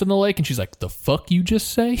kayaks in the lake. And she's like, the fuck you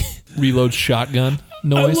just say? Reloads shotgun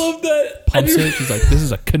noise. I love that. Pumps it. She's like, this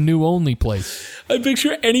is a canoe only place. I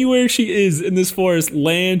picture anywhere she is in this forest,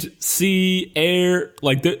 land, sea, air,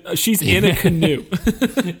 like she's in a canoe.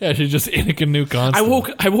 Yeah, she's just in a canoe constantly.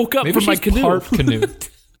 I woke up from my canoe. Part canoe.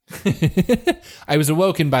 I was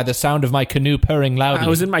awoken by the sound of my canoe purring loudly. I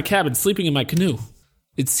was in my cabin, sleeping in my canoe.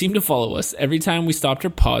 It seemed to follow us. Every time we stopped or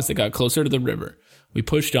paused, it got closer to the river. We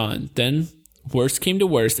pushed on. Then, worst came to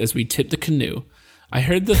worst as we tipped the canoe. I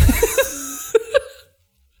heard the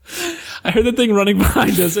thing running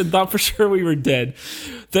behind us and thought for sure we were dead.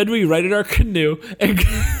 Then we righted our canoe and...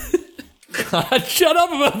 God, shut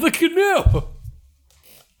up about the canoe!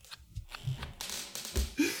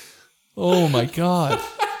 Oh my God.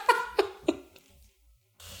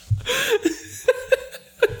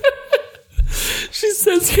 She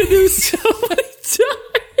says canoe so many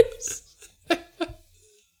times.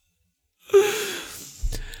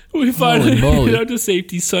 We finally made it out to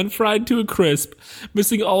safety, sun fried to a crisp,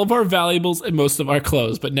 missing all of our valuables and most of our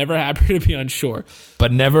clothes, but never happy to be on shore.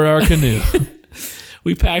 But never our canoe.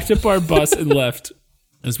 We packed up our bus and left.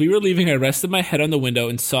 As we were leaving, I rested my head on the window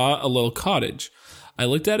and saw a little cottage. I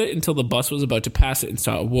looked at it until the bus was about to pass it and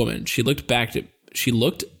saw a woman. She looked back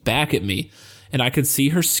at me, and I could see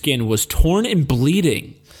her skin was torn and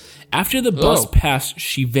bleeding. After the bus passed,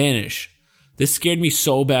 she vanished. This scared me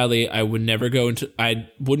so badly I wouldn't go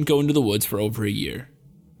into the woods for over a year.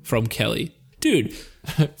 From Kelly. Dude.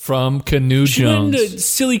 From Canoe she Jones. Went into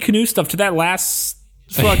silly canoe stuff to that last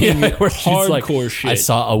fucking hardcore shit. I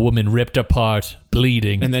saw a woman ripped apart,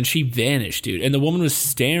 bleeding. And then she vanished, dude. And the woman was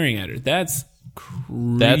staring at her. That's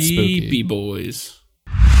creepy, that's spooky. Boys.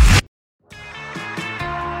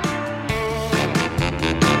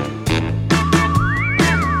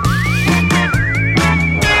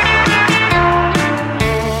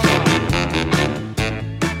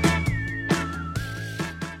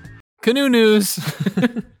 Canoe news.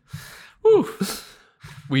 Woo.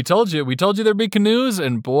 We told you there'd be canoes,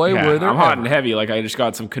 and boy, were there. I'm hot and heavy, like I just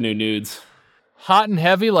got some canoe nudes. Hot and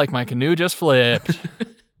heavy, like my canoe just flipped.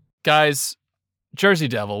 Guys, Jersey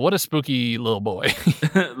Devil, what a spooky little boy.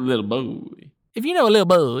 Little boy. If you know a little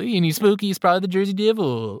boy and he's spooky, he's probably the Jersey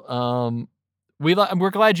Devil. We're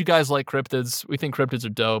glad you guys like cryptids. We think cryptids are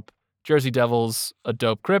dope. Jersey Devil's a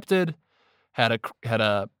dope cryptid. Had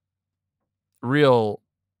a real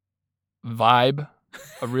vibe,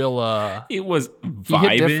 a real it was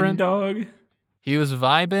vibing, dog. He was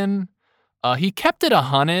vibing. He kept it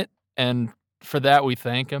 100, and for that we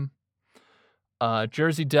thank him.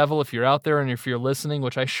 Jersey Devil, if you're out there and if you're listening,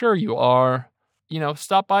 which I'm sure you are,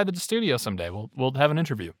 stop by the studio someday. We'll have an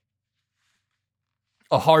interview.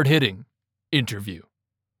 A hard-hitting interview.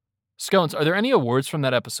 Scones, are there any awards from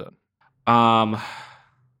that episode? No,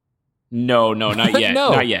 not yet. No.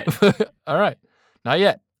 Not yet. All right. Not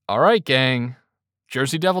yet. All right, gang.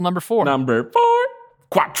 Jersey Devil number 4. Number 4.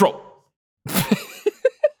 Quattro.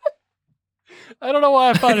 I don't know why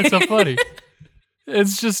I find it so funny.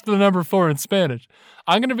 It's just the number 4 in Spanish.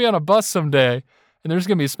 I'm going to be on a bus someday, and there's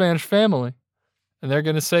going to be a Spanish family, and they're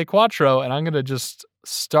going to say Quattro, and I'm going to just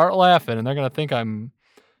start laughing, and they're going to think I'm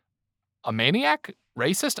a maniac?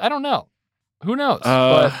 Racist? I don't know. Who knows?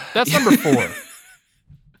 But that's number 4.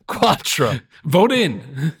 Quattro. Vote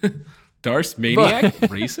in. Darce, maniac?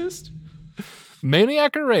 Racist?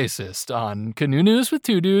 Maniac or racist on Canoe News with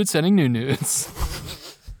 2 dudes sending new nudes.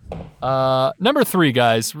 Number 3,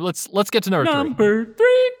 guys. Let's get to number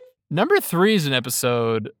 3. Number 3 is an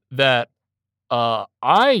episode that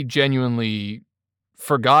I genuinely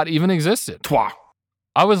forgot even existed. Twa.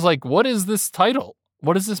 I was like, what is this title?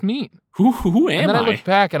 What does this mean? Who am I? And then I looked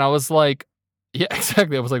back and I was like, yeah,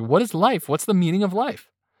 exactly. I was like, what is life? What's the meaning of life?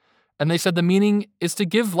 And they said the meaning is to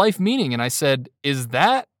give life meaning. And I said, is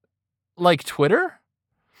that like Twitter?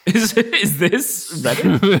 Is this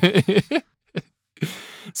Reddit?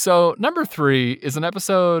 So number 3 is an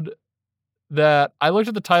episode that I looked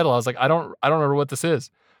at the title. I was like, I don't remember what this is.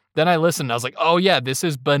 Then I listened. I was like, oh yeah, this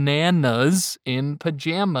is Bananas in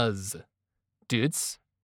Pajamas, dudes.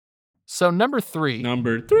 So number 3.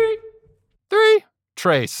 Number 3.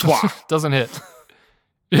 Trace. Doesn't hit.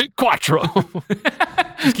 Quattro.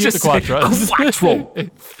 Just keep the Quattros. Quattro.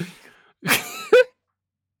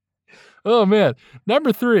 Oh man.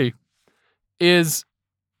 Number 3 is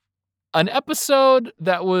an episode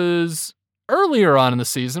that was earlier on in the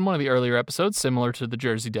season, one of the earlier episodes, similar to the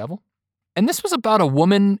Jersey Devil. And this was about a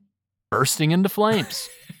woman bursting into flames.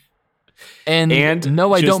 And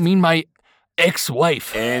no, I don't mean my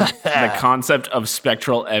ex-wife. And the concept of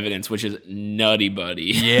spectral evidence, which is nutty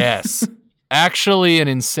buddy. Yes. Actually an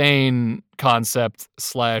insane concept /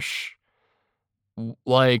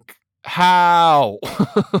 like, how?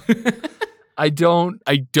 I don't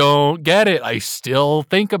get it. I still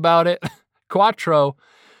think about it. Quattro.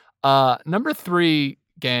 Number 3,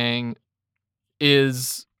 gang,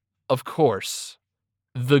 is, of course,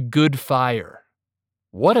 The Good Fire.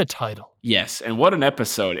 What a title. Yes, and what an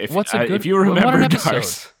episode. If you remember,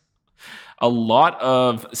 Darce, a lot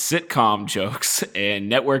of sitcom jokes and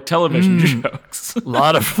network television jokes. A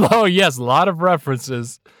lot of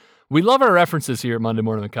references. We love our references here at Monday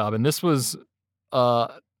Morning Macabre, and this was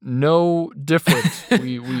no different.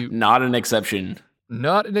 We not an exception.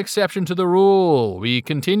 Not an exception to the rule. We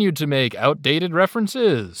continued to make outdated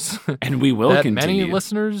references. And we will that continue. Many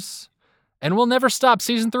listeners, and we'll never stop.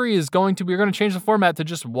 Season 3 is we're going to change the format to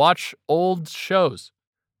just watch old shows.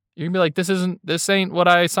 You can be like, this ain't what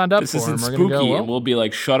I signed up for. This isn't and we're spooky. Gonna go, and we'll be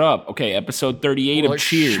like, shut up. Okay, episode 38 of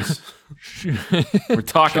Cheers. We're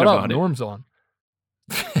talking shut about up, it. Norm's on.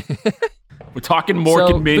 We're talking Mork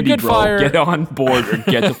and Mindy, bro. Fire. Get on board or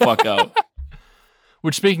get the fuck out.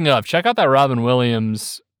 Which, speaking of, check out that Robin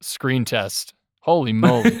Williams screen test. Holy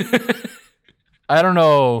moly. I don't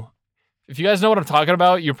know. If you guys know what I'm talking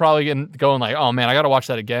about, you're probably going like, oh man, I got to watch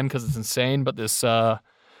that again because it's insane. But this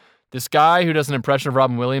guy who does an impression of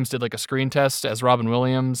Robin Williams did like a screen test as Robin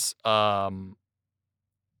Williams.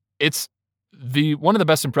 It's one of the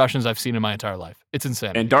best impressions I've seen in my entire life. It's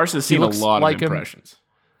insane. And Darce has seen a lot of impressions.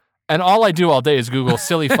 And all I do all day is Google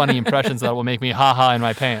silly, funny impressions that will make me ha-ha in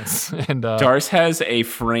my pants. And Darce has a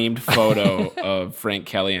framed photo of Frank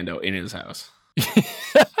Caliendo in his house.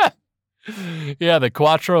 Yeah, the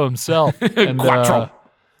Quattro himself. And, Quattro.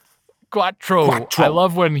 I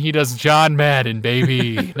love when he does John Madden,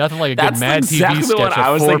 baby. Nothing like a good Mad TV sketch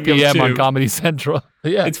at 4 p.m. on Comedy Central.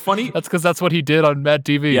 Yeah, it's funny. That's because that's what he did on Mad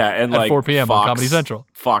TV. Yeah, and at 4 p.m. on Comedy Central.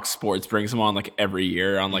 Fox Sports brings him on like every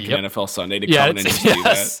year on like an NFL Sunday to come in and just do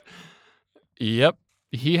that. Yep,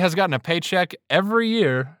 he has gotten a paycheck every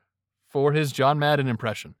year for his John Madden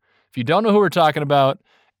impression. If you don't know who we're talking about,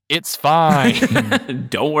 it's fine.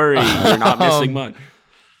 Don't worry, you're not missing much.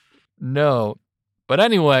 No. But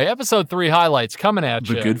anyway, episode 3 highlights coming at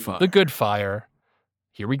you. The Good Fire. The Good Fire.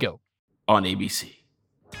 Here we go. On ABC.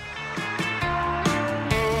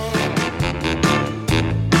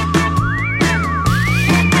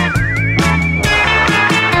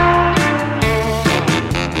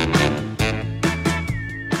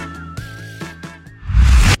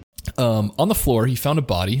 On the floor, he found a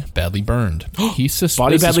body badly burned.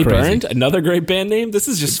 Body Badly Burned? Another great band name? This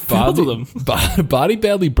is just filled with them. Body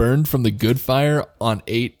Badly Burned from the Good Fire on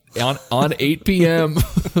 8 p.m.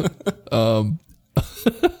 All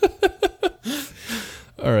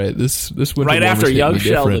right, this went right after Young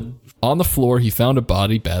Sheldon. On the floor, he found a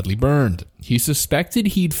body badly burned. He suspected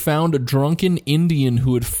he'd found a drunken Indian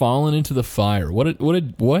who had fallen into the fire. What? What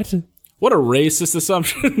a racist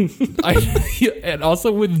assumption. And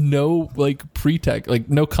also with no pretext,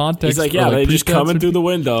 no context. He's like, yeah, they just coming through the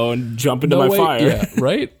window and jump into my fire. Yeah,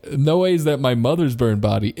 right? No way is that my mother's burned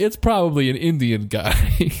body. It's probably an Indian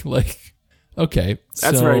guy. Okay.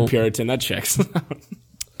 That's very Puritan. That checks.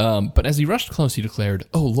 But as he rushed close, he declared,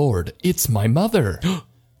 "Oh Lord, it's my mother,"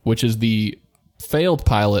 which is the failed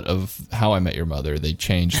pilot of How I Met Your Mother. They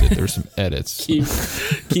changed it. There were some edits.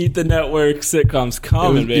 keep the network sitcoms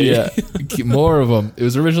coming, baby. Yeah, more of them. It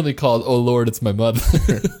was originally called "Oh Lord, It's My Mother,"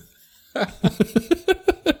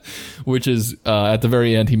 which is at the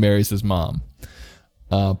very end he marries his mom.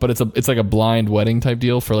 But it's like a blind wedding type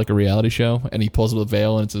deal for a reality show, and he pulls up the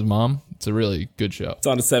veil and it's his mom. It's a really good show. It's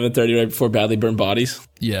on at 7:30 right before Badly Burned Bodies.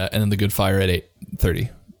 Yeah, and then The Good Fire at 8:30.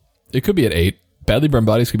 It could be at 8. Badly Burned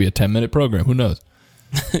Bodies could be a 10-minute program. Who knows?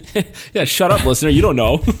 Yeah, shut up, listener. You don't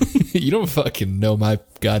know. You don't fucking know my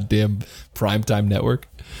goddamn primetime network.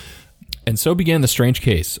 And so began the strange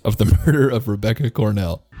case of the murder of Rebecca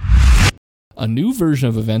Cornell. A new version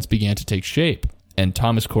of events began to take shape, and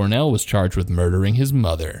Thomas Cornell was charged with murdering his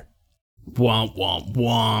mother. Womp, womp,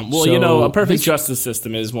 womp. Well, a perfect justice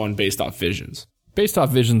system is one based off visions. Based off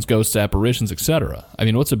visions, ghosts, apparitions, etc. I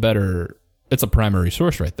mean, what's a better... It's a primary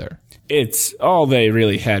source right there. It's all they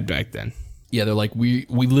really had back then. Yeah, they're like, we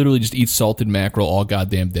literally just eat salted mackerel all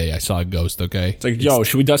goddamn day. I saw a ghost, okay? It's like, yo,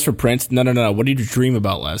 should we dust for Prince? No. What did you dream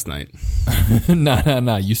about last night?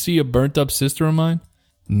 No. You see a burnt up sister of mine?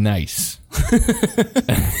 Nice.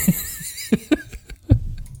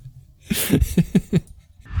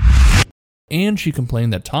 And she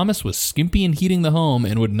complained that Thomas was skimpy in heating the home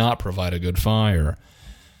and would not provide a good fire.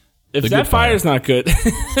 If that fire's not good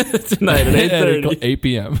tonight at 8:30. 8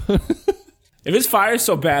 p.m. If his fire's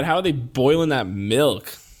so bad, how are they boiling that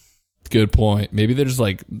milk? Good point. Maybe they're just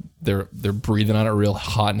they're breathing on it real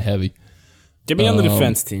hot and heavy. Get me on the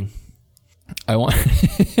defense team. I want...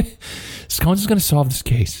 Scones is going to solve this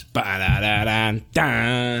case. The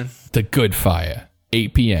Good Fire.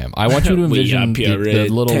 8 p.m. I want you to envision the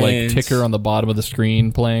little ticker on the bottom of the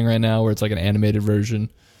screen playing right now where it's like an animated version.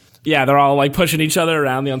 Yeah, they're all pushing each other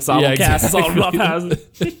around the ensemble cast. It's all roughhouses.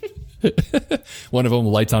 One of them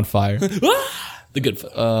lights on fire. The Good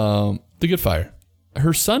Fire.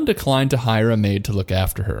 Her son declined to hire a maid to look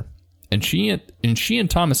after her. And she and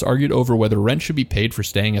Thomas argued over whether rent should be paid for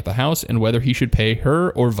staying at the house and whether he should pay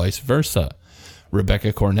her or vice versa.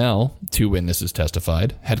 Rebecca Cornell, 2 witnesses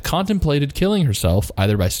testified, had contemplated killing herself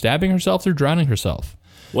either by stabbing herself or drowning herself.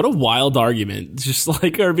 What a wild argument. Just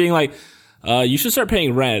her being like, you should start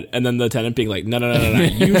paying rent. And then the tenant being like, no.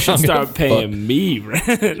 You should start paying me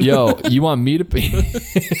rent. Yo, you want me to pay?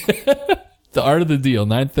 The Art of the Deal,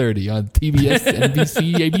 9:30 on TBS,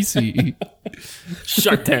 NBC, ABC.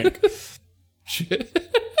 Shark Tank.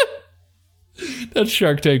 That's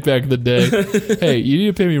Shark Tank back in the day. Hey, you need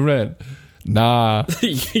to pay me rent. Nah.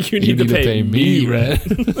 you need to pay me rent.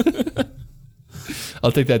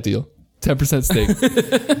 I'll take that deal. 10% stake.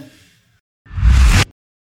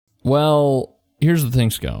 Well, here's the thing,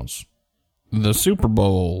 Scones. The Super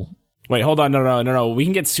Bowl. Wait, hold on. No. We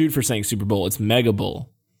can get sued for saying Super Bowl. It's Mega Bowl.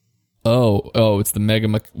 Oh, it's the Mega...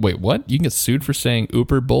 Wait, what? You can get sued for saying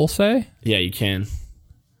Uber Bowl, say? Yeah, you can.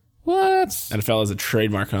 What? NFL has a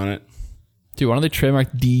trademark on it. Dude, why don't they trademark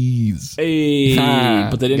D's? Hey,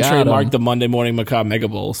 but they didn't trademark the Monday Morning Macabre Mega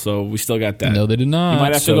Bowl, so we still got that. No, they did not. You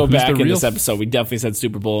might have to go back in this episode. We definitely said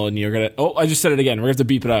Super Bowl, and you're going to... Oh, I just said it again. We're going to have to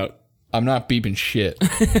beep it out. I'm not beeping shit.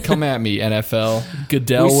 Come at me, NFL.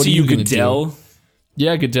 Goodell, what are you going to do?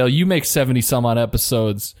 Yeah, Goodell, you make 70-some-odd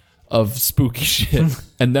episodes of spooky shit,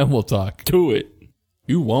 and then we'll talk. Do it.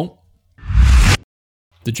 You won't.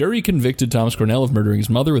 The jury convicted Thomas Cornell of murdering his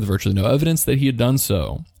mother with virtually no evidence that he had done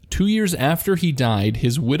so. 2 years after he died,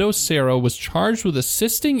 his widow Sarah was charged with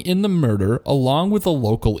assisting in the murder along with a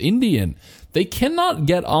local Indian. They cannot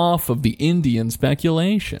get off of the Indian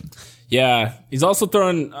speculation. Yeah, he's also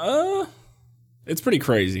throwing... it's pretty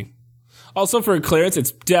crazy. Also, for clearance,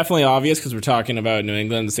 it's definitely obvious because we're talking about New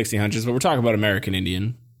England in the 1600s, but we're talking about American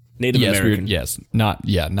Indian. Native American.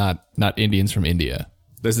 Not Indians from India.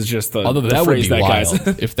 This is just the, although the that phrase would be that wild.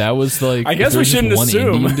 guys... If that was like... I guess we shouldn't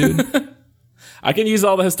assume. Indian, dude. I can use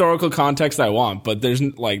all the historical context I want, but there's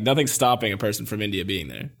like nothing stopping a person from India being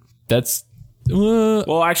there. That's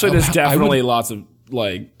Well, actually, there's definitely lots of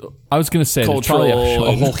like. I was going to say there's probably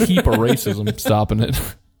a whole heap of racism stopping it.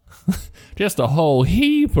 Just a whole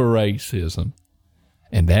heap of racism.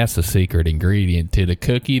 And that's the secret ingredient to the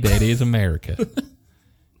cookie that is America.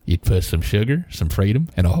 You'd put some sugar, some freedom,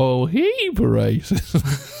 and a whole heap of racism.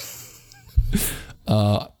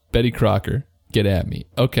 Betty Crocker, get at me.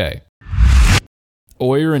 Okay.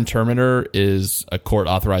 Oyer Interminator is a court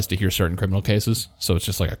authorized to hear certain criminal cases, so it's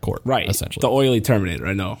just like a court, right? Essentially, the oily Terminator.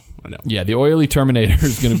 I know. Yeah, the oily Terminator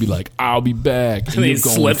is going to be like, "I'll be back," and you're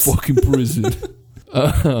going to fucking prison.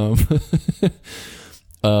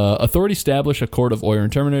 Authorities establish a court of Oyer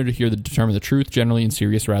Interminator to determine the truth, generally in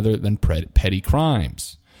serious rather than petty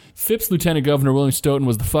crimes. Phipps Lieutenant Governor William Stoughton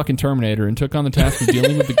was the fucking Terminator and took on the task of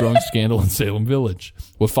dealing with the growing scandal in Salem Village.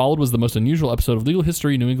 What followed was the most unusual episode of legal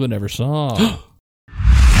history New England ever saw.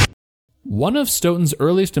 One of Stoughton's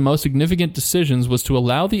earliest and most significant decisions was to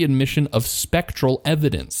allow the admission of spectral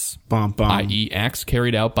evidence, i.e. acts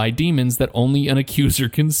carried out by demons that only an accuser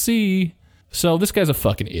can see. So this guy's a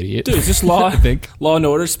fucking idiot. Dude, is this Law and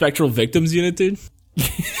Order Spectral Victims Unit, dude?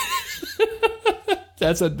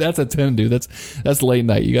 That's a 10, dude. That's late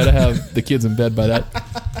night. You got to have the kids in bed by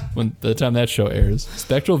the time that show airs.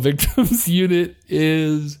 Spectral Victims Unit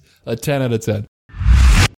is a 10 out of 10.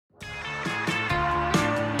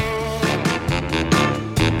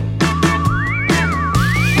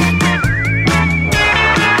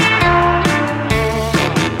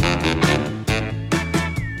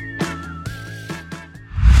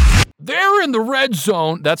 They're in the red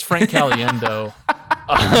zone. That's Frank Caliendo.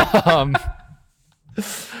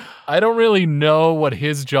 I don't really know what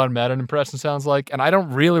his John Madden impression sounds like, and I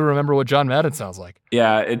don't really remember what John Madden sounds like.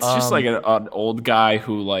 Yeah, it's just like an old guy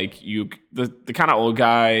who, like, the kind of old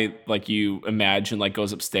guy like you imagine, like,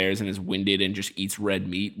 goes upstairs and is winded and just eats red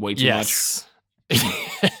meat way too much.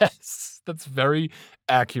 Yes, that's very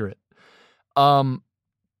accurate. Do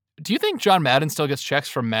you think John Madden still gets checks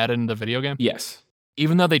from Madden, the video game? Yes.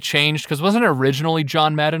 Even though they changed, because wasn't it originally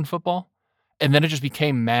John Madden football? And then it just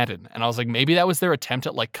became Madden. And I was like, maybe that was their attempt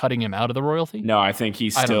at like cutting him out of the royalty? No, I think he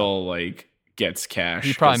still like gets cash.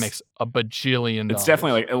 He probably makes a bajillion dollars. It's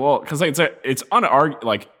definitely like, well, because like it's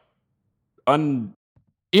inarguably.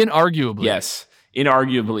 Yes.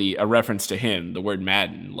 Inarguably a reference to him, the word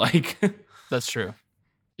Madden. Like that's true.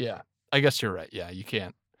 Yeah. I guess you're right. Yeah, you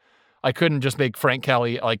can't. I couldn't just make Frank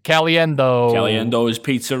Caliendo. Caliendo's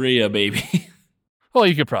Pizzeria, baby. Well,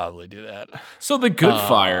 you could probably do that. So the Good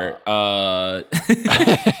Fire.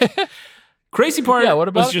 Crazy part what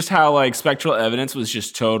about was just how like spectral evidence was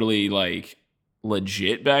just totally like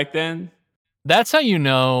legit back then. That's how you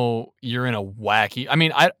know you're in a wacky. I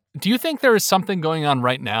mean, do you think there is something going on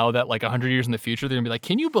right now that like 100 years in the future they're gonna be like,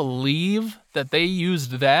 can you believe that they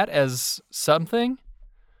used that as something?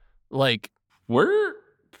 Like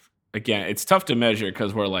it's tough to measure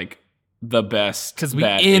because we're like the best because we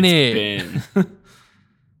in it. Been.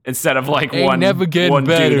 Instead of like one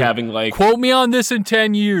better. Dude having like quote me on this in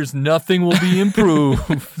 10 years, nothing will be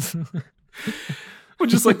improved. Well,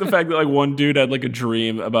 just like the fact that like one dude had like a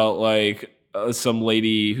dream about like some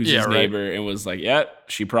lady who's his neighbor and was like, yeah,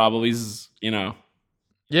 she probably's, Yeah,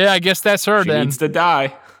 I guess that's her. She then needs to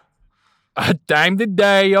die. Time to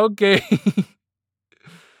die. Okay.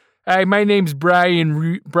 Hey, my name's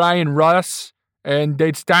Brian Russ. And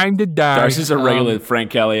it's time to die. Darcy's a regular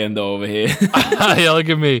Frank Caliendo over here. Yeah, look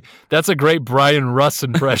at me. That's a great Brian Russ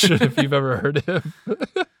impression if you've ever heard him.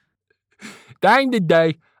 Time to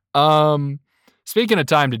die. Speaking of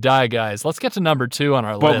time to die, guys, let's get to number 2 on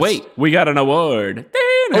our list. But wait, we got an award.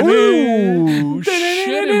 Oh,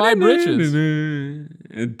 shit in my britches.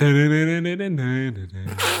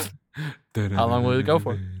 How long will it go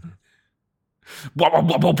for?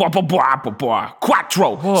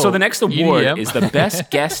 Quattro. Whoa, so the next award EDM? is the best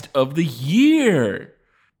guest of the year.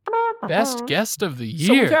 Best guest of the year.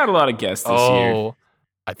 So we've had a lot of guests this year.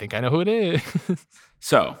 I think I know who it is.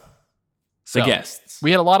 So the guests.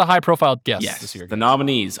 We had a lot of high-profile guests this year. The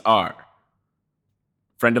nominees are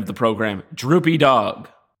friend of the program, Droopy Dog.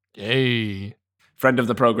 Hey. Friend of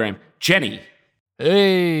the program, Jenny.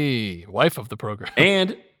 Hey. Wife of the program.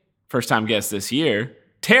 And first-time guest this year,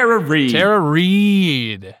 Tara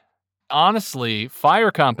Reid. Honestly,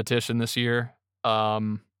 fire competition this year.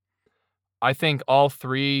 I think all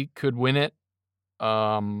 3 could win it.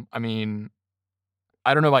 I mean,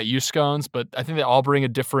 I don't know about you, Scones, but I think they all bring a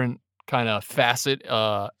different kind of facet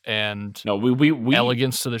and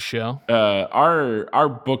elegance to the show. Our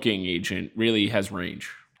booking agent really has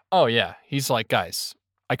range. Oh, yeah. He's like, guys,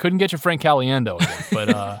 I couldn't get you Frank Caliendo again,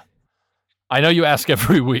 but I know you ask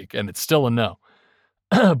every week, and it's still a no.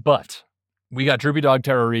 But We got Droopy Dog,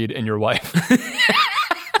 Tara Reid, and your wife.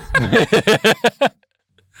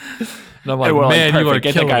 And I'm like, man, you are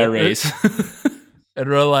get that guy a raise. And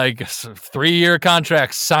we're like, 3-year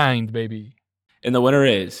contract signed, baby. And the winner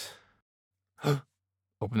is...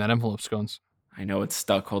 Open that envelope, Scones. I know it's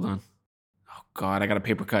stuck. Hold on. Oh, God, I got a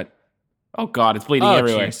paper cut. Oh, God, it's bleeding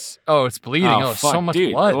everywhere. Geez. Oh, it's bleeding. Oh, fuck, so much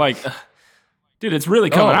dude. blood. Like, dude, it's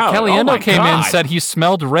really coming out. Caliendo came in and said he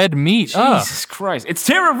smelled red meat. Jesus Christ. It's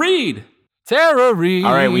Tara Reid. Tara Reid.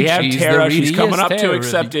 All right, we have Tara. She's coming up to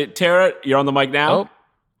accept it. Tara, you're on the mic now. Oh.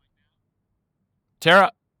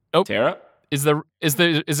 Tara. Oh. Tara. Is it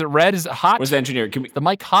red? Is it hot? Where's the engineer? The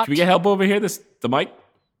mic hot? Can we get help over here? The mic?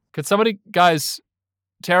 Could somebody, guys,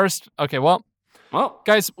 Tara's, okay, well,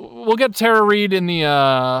 guys, we'll get Tara Reid in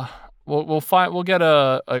the, we'll get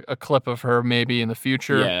a clip of her maybe in the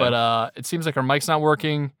future, but it seems like her mic's not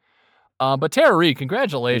working. But Tara Reid,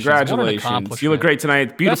 congratulations. You look great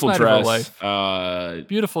tonight. Beautiful dress.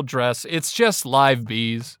 Beautiful dress. It's just live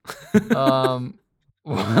bees.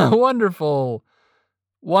 Wonderful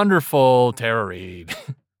Tara Reid.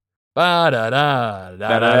 A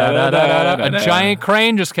giant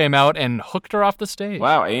crane just came out and hooked her off the stage.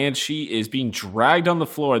 Wow, and she is being dragged on the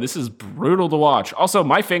floor. This is brutal to watch. Also,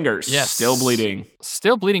 my fingers still bleeding.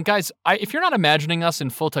 Still bleeding. Guys, if you're not imagining us in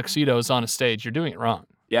full tuxedos on a stage, you're doing it wrong.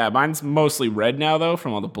 Yeah, mine's mostly red now, though,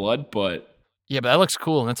 from all the blood, but... Yeah, but that looks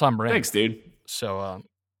cool, and that's on brand. Thanks, dude. So,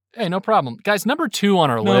 hey, no problem. Guys, number 2 on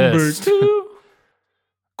our list. Number 2.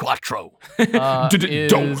 Quattro.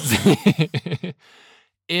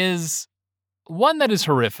 Is one that is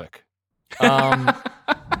horrific.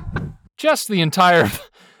 Just the entire...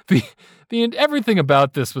 everything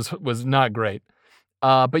about this was not great.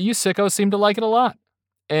 But you sickos seem to like it a lot.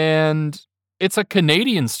 And it's a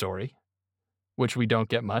Canadian story, which we don't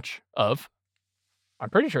get much of. I'm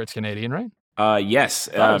pretty sure it's Canadian, right? Yes.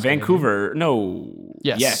 Vancouver. Canadian. No.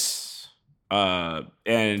 Yes. I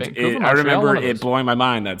remember it blowing my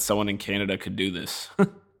mind that someone in Canada could do this.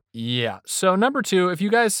 Yeah. So number 2, if you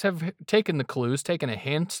guys have taken the clues, taken a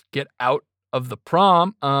hint, get out of the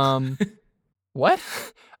prom. What?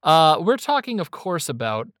 We're talking, of course,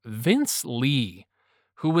 about Vince Lee,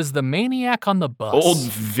 who was the maniac on the bus. Old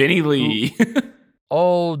Vinny Lee.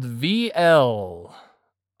 Old VL.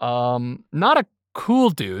 Not a cool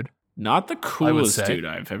dude. Not the coolest dude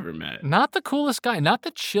I've ever met. Not the coolest guy. Not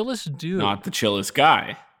the chillest dude. Not the chillest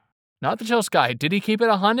guy. Not the chillest guy. Did he keep it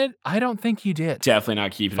 100? I don't think he did. Definitely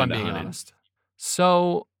not keeping it 100. Honest.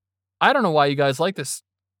 So, I don't know why you guys like this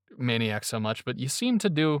maniac so much, but you seem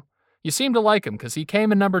to like him because he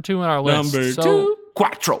came in number 2 on our list. Number 2,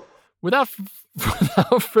 Quattro. Without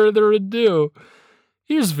further ado,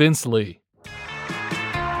 here's Vince Lee.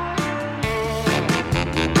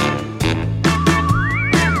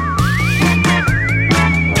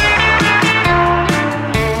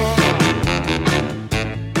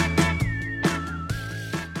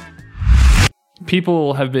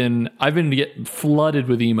 I've been getting flooded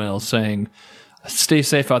with emails saying, stay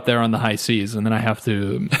safe out there on the high seas. And then I have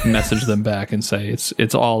to message them back and say,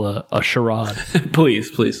 it's all a charade.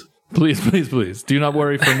 Please. Do not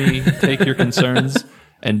worry for me. Take your concerns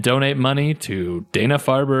and donate money to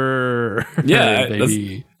Dana-Farber. Yeah,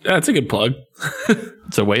 baby. That's a good plug.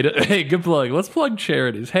 It's a way to, hey, good plug. Let's plug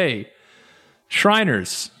charities. Hey,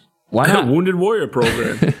 Shriners. Why not? Wounded Warrior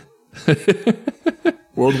Program.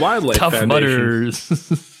 World Wildlife Tough Foundation.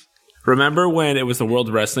 Mutters. Remember when it was the World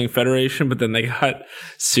Wrestling Federation, but then they got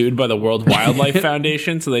sued by the World Wildlife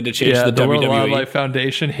Foundation, so they had to change the WWE? World Wildlife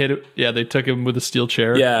Foundation hit it. Yeah, they took him with a steel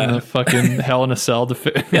chair. Yeah. In a fucking Hell in a Cell to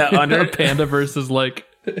fit. Yeah, under a panda versus like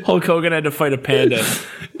Hulk Hogan had to fight a panda,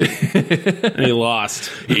 and he lost.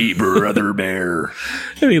 Hey, brother bear.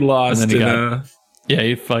 And he lost. And then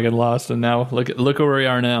he fucking lost, and now look where we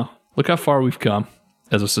are now. Look how far we've come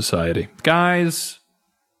as a society, guys.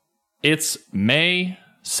 It's May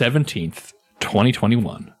 17th,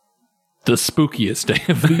 2021. The spookiest day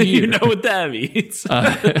of the year. You know what that means.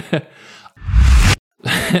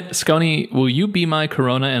 Scony, will you be my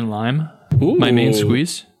Corona and Lime? Ooh. My main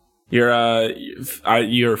squeeze?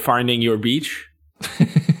 You're finding your beach?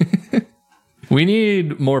 We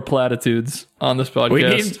need more platitudes on this podcast. We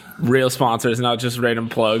need real sponsors, not just random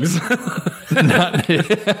plugs.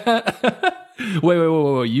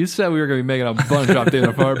 Wait. You said we were going to be making a bunch off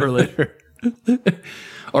Dana-Farber later.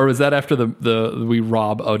 Or was that after we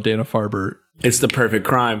rob a Dana-Farber? It's the perfect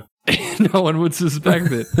crime. No one would suspect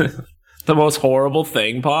it. The most horrible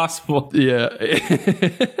thing possible. Yeah.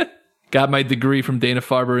 Got my degree from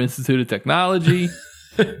Dana-Farber Institute of Technology.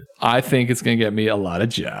 I think it's going to get me a lot of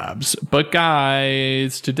jobs. But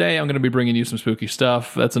guys, today I'm going to be bringing you some spooky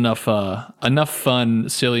stuff. That's enough fun,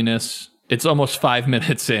 silliness It's almost 5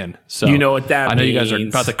 minutes in. So you know what that means. I know you guys are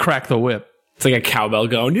about to crack the whip. It's like a cowbell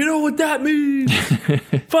going, you know what that means?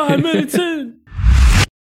 5 minutes in.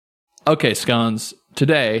 Okay, Scones.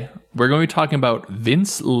 Today, we're going to be talking about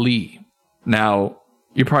Vince Lee. Now,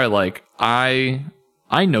 you're probably like, I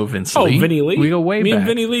know Vince Lee. Oh, Vinny Lee? We go way back. Me and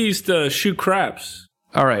Vinny Lee used to shoot craps.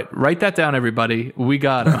 All right, write that down, everybody. We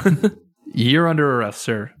got him. You're under arrest,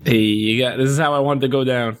 sir. Hey, this is how I wanted to go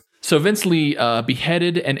down. So Vince Lee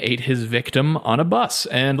beheaded and ate his victim on a bus,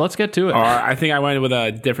 and let's get to it. I think I went with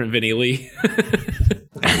a different Vinny Lee.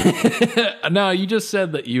 No, you just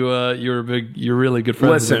said that you're really good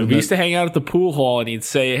friends. Listen, we used to hang out at the pool hall, and he'd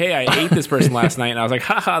say, "Hey, I ate this person last night," and I was like,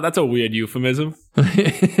 "Haha, that's a weird euphemism."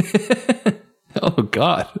 Oh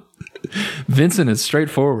God, Vincent is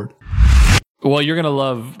straightforward. Well, you're gonna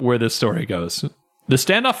love where this story goes. The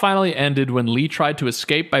standoff finally ended when Lee tried to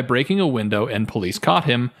escape by breaking a window, and police caught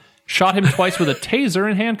him, shot him twice with a taser,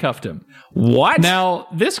 and handcuffed him. What? Now,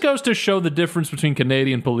 this goes to show the difference between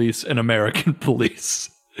Canadian police and American police.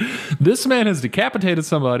 This man has decapitated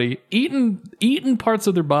somebody, eaten parts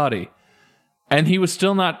of their body, and he was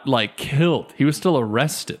still not, killed. He was still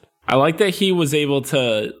arrested. I like that he was able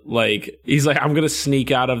to, he's like, I'm going to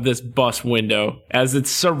sneak out of this bus window as it's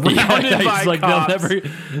surrounded by cops.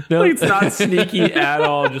 It's not sneaky at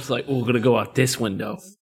all. Just like, we're going to go out this window.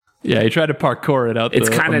 Yeah, he tried to parkour it out. It's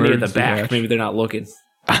kind of near the back. Maybe they're not looking.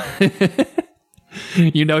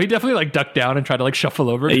 He definitely ducked down and tried to shuffle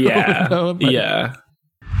over. Yeah. Yeah.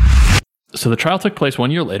 So the trial took place 1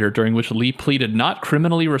 year later, during which Lee pleaded not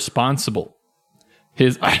criminally responsible.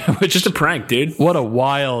 Just a prank, dude. What a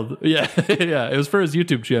wild... Yeah, yeah. It was for his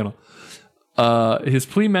YouTube channel. His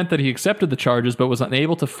plea meant that he accepted the charges, but was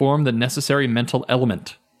unable to form the necessary mental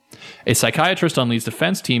element. A psychiatrist on Lee's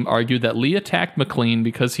defense team argued that Lee attacked McLean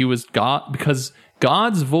because because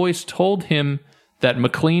God's voice told him that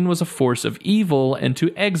McLean was a force of evil and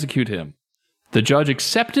to execute him. The judge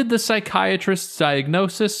accepted the psychiatrist's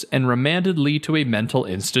diagnosis and remanded Lee to a mental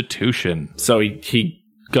institution. So he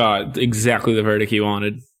got exactly the verdict he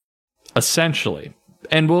wanted. Essentially.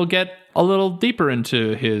 And we'll get a little deeper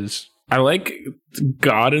into his... I like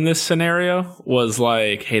God in this scenario was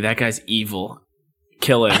like, hey, that guy's evil.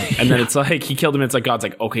 Kill him. And then it's like, he killed him. It's like, God's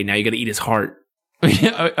like, okay, now you got to eat his heart.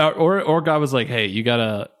 Yeah, or God was like, hey, you got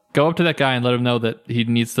to go up to that guy and let him know that he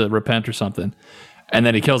needs to repent or something. And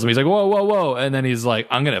then he kills him. He's like, whoa, whoa, whoa. And then he's like,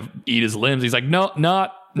 I'm going to eat his limbs. He's like, no,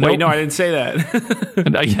 not. Wait, no, I didn't say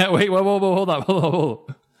that. Yeah, wait, whoa, hold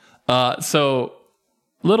on. So,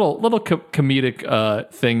 little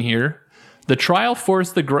comedic thing here. The trial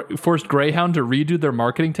forced Greyhound to redo their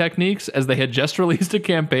marketing techniques, as they had just released a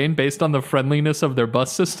campaign based on the friendliness of their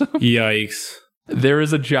bus system. Yikes. There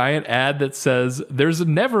is a giant ad that says, there's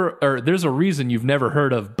a reason you've never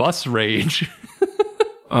heard of bus rage.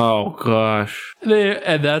 Oh, gosh.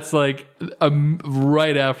 And that's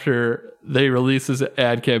right after they release this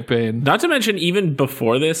ad campaign. Not to mention, even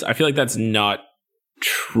before this, I feel like that's not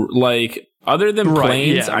true. Other than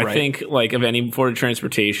planes, I think, of any form of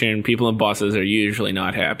transportation, people in buses are usually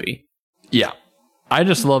not happy. Yeah. I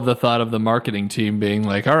just love the thought of the marketing team being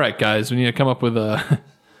like, all right, guys, we need to come up with a...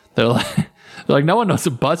 They're like, no one knows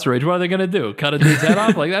a bus rage. What are they going to do? Cut a dude's head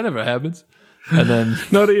off? That never happens. And then...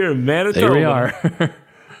 Not here in Manitoba. There we are.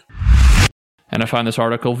 And I find this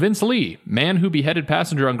article, Vince Lee, man who beheaded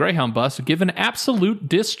passenger on Greyhound bus, given absolute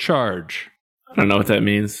discharge. I don't know what that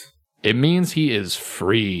means. It means he is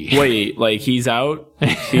free. Wait, he's out?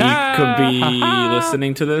 He could be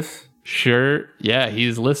listening to this? Sure. Yeah,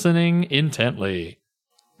 he's listening intently.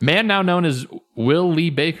 Man now known as Will Lee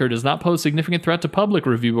Baker does not pose significant threat to public,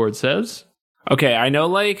 review board says. Okay, I know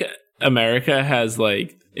America has an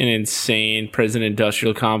insane prison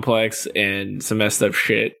industrial complex and some messed up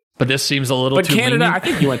shit. But this seems a little too Canada, lenient. I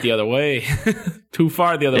think you went the other way. Too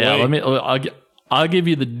far the other way. I'll give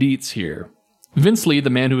you the deets here. Vince Lee, the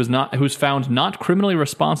man who was found not criminally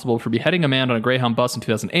responsible for beheading a man on a Greyhound bus in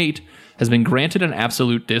 2008, has been granted an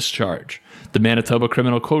absolute discharge. The Manitoba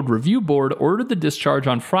Criminal Code Review Board ordered the discharge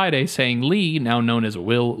on Friday, saying Lee, now known as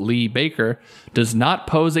Will Lee Baker, does not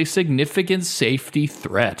pose a significant safety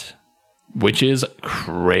threat. Which is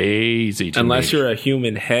crazy to me. Unless you're a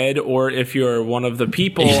human head, or if you're one of the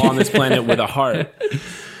people on this planet with a heart.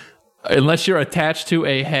 Unless you're attached to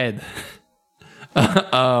a head.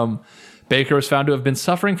 Baker was found to have been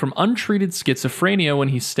suffering from untreated schizophrenia when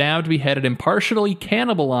he stabbed, beheaded, and partially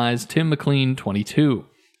cannibalized Tim McLean, 22.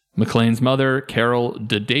 McLean's mother, Carol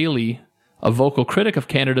Daly, a vocal critic of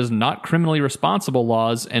Canada's not criminally responsible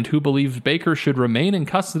laws and who believed Baker should remain in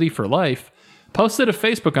custody for life, posted a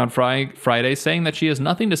Facebook on Friday saying that she has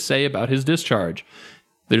nothing to say about his discharge.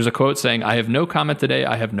 There's a quote saying, "I have no comment today.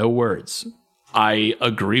 I have no words." I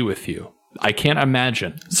agree with you. I can't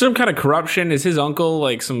imagine. Some kind of corruption. Is his uncle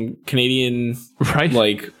like some Canadian,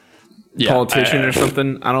 like politician or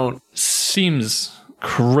something? I don't. Seems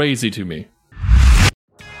crazy to me.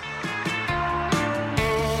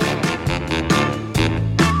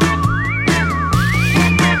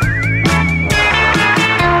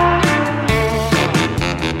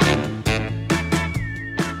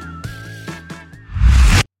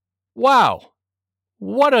 Wow.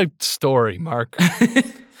 What a story, Mark.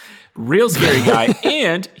 Real scary guy.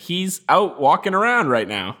 And he's out walking around right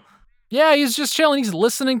now. Yeah, he's just chilling. He's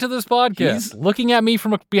listening to this podcast, looking at me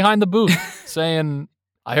from behind the booth, saying,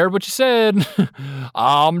 "I heard what you said.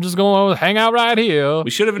 I'm just going to hang out right here." We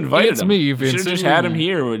should have invited him. Me, we should have just had him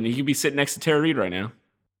here when he could be sitting next to Tara Reid right now.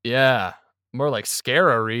 Yeah. More like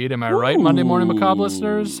Scara Reid. Am I right, Monday Morning Macabre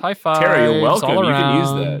listeners? High five. Tara, you're welcome. You can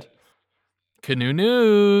use that. Canoe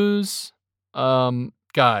News.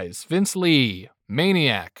 Guys, Vince Lee,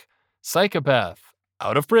 Maniac, Psychopath,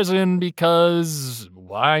 out of prison because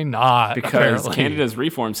why not? Because apparently. Canada's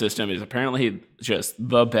reform system is apparently just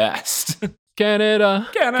the best. Canada,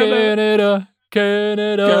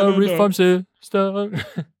 reform system.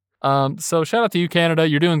 So shout out to you, Canada.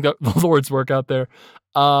 You're doing the Lord's work out there.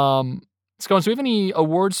 Scones, do we have any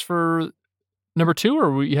awards for number 2,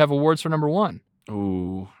 or you have awards for number 1?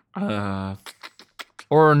 Ooh.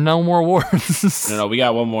 Or no more awards? No, we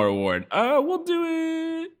got one more award. We'll do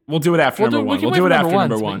it. We'll do it after number 1. We'll do it after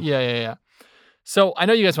number 1. Yeah. So I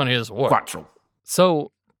know you guys want to hear this award. Quattro.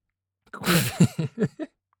 So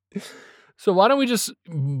why don't we just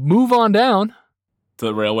move on down to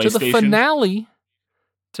the railway station? To the finale,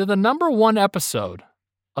 to the number 1 episode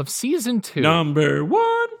of season 2. Number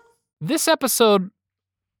 1. This episode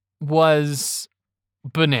was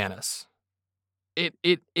bananas. It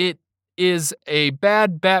is a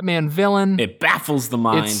bad Batman villain. It baffles the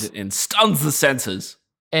mind and stuns the senses.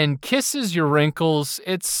 And kisses your wrinkles.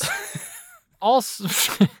 It's also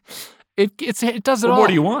it does it all. What more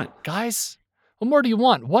do you want? Guys, what more do you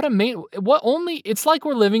want? It's like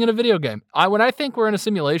we're living in a video game. When I think we're in a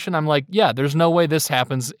simulation, I'm like, yeah, there's no way this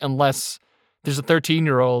happens unless there's a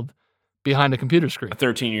 13-year-old behind a computer screen. A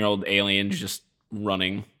 13-year-old alien just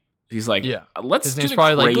running. He's like, let's do the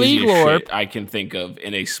probably craziest like shit I can think of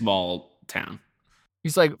in a small town.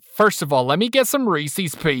 He's like, first of all, let me get some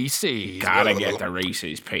Reese's Pieces. Gotta get the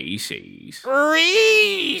Reese's Pieces.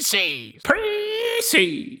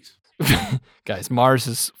 Pieces. Guys, Mars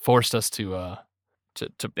has forced us to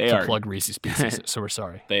plug Reese's Pieces, so we're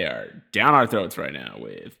sorry. They are down our throats right now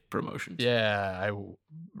with promotions. Yeah,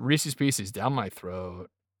 Reese's Pieces down my throat.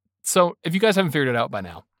 So if you guys haven't figured it out by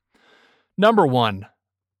now, number 1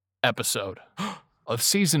 episode of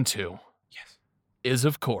season 2 is,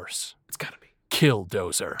 of course, it's gotta be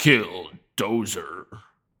Killdozer.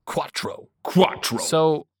 Quattro.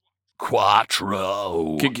 So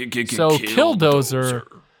Quattro. So Killdozer.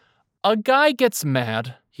 A guy gets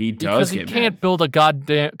mad. He does because he can't build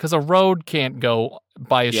because a road can't go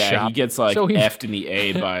by his shop. Yeah, he gets F'd in the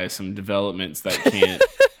A by some developments that can't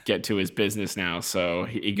get to his business now. So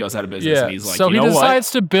he goes out of business and he's like, so he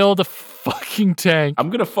decides to build a fucking tank. I'm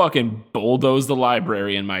going to fucking bulldoze the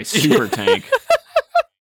library in my super tank.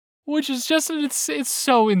 Which is just, it's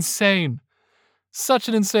so insane. Such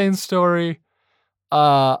an insane story.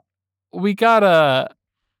 I mean,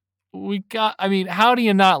 how do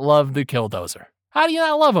you not love the Killdozer? How do you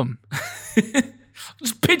not love him?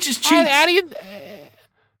 Just pinch his cheeks. How do you...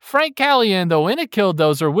 Frank Caliendo in a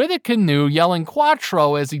Killdozer with a canoe yelling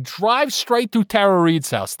Quattro as he drives straight through Tara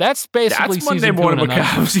Reid's house. That's basically Monday Morning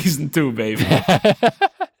Macabre season 2, baby.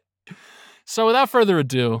 So without further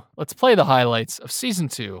ado, let's play the highlights of season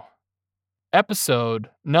 2, episode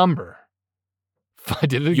number... I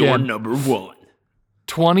did it again. Your number 1.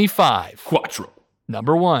 25. Quattro.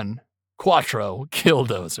 Number 1, Quattro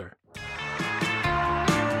Killdozer.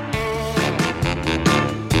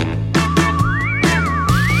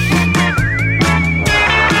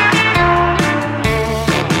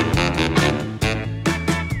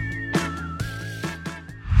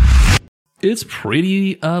 It's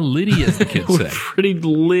pretty litty, as the kids say. Pretty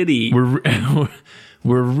litty.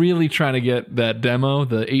 We're really trying to get that demo,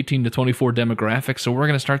 the 18 to 24 demographic, so we're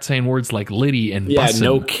going to start saying words like litty and bussin'. Yeah,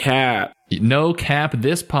 no cap. No cap.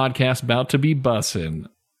 This podcast about to be bussin'.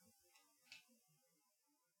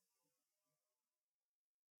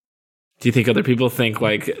 Do you think other people think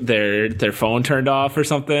like their phone turned off or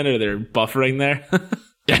something, or they're buffering there?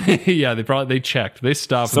 Yeah, they checked. They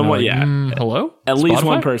stopped. Somewhat, like, hello? At least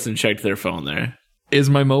one person checked their phone there. Is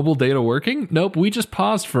my mobile data working? Nope. We just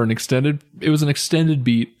paused for an extended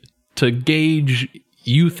beat to gauge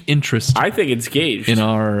youth interest. I think it's gauged.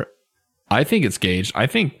 I think it's gauged. I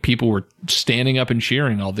think people were standing up and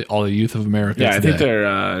cheering all the youth of America. Yeah, today. I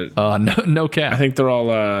think they're no cap. I think they're all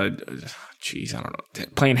I don't know.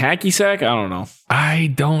 Playing hacky sack? I don't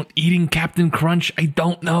know. Eating Captain Crunch. I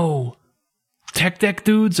don't know. Tech Deck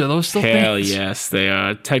dudes, are those still Hell things? yes, they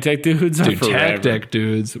are. Tech Deck dudes are forever. Tech Deck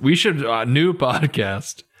dudes. We should new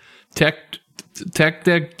podcast. Tech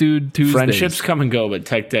Deck dude Tuesdays. Friendships come and go, but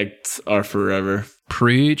Tech Decks are forever.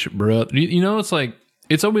 Preach, bro. You know, it's like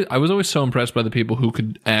I was always so impressed by the people who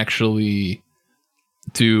could actually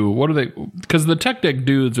do what are they? Because the Tech Deck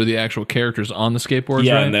dudes are the actual characters on the skateboards.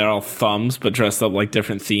 Yeah, right? And they're all thumbs, but dressed up like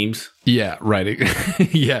different themes. Yeah, right.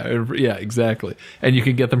 yeah, exactly. And you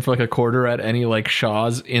can get them for like a quarter at any like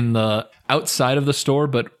Shaw's in the outside of the store,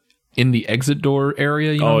 but in the exit door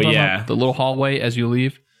area. You know what I'm talking about? The little hallway as you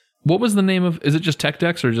leave. What was the name of? Is it just Tech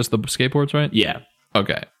Decks or just the skateboards? Right? Yeah.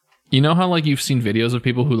 Okay. You know how like you've seen videos of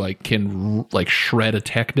people who like can like shred a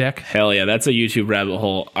Tech Deck? Hell yeah, that's a YouTube rabbit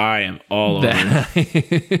hole. I am all over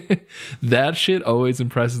it. That shit always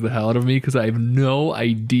impresses the hell out of me because I have no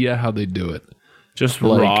idea how they do it. Just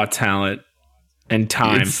like, raw talent and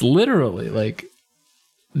time. It's literally like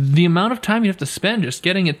the amount of time you have to spend just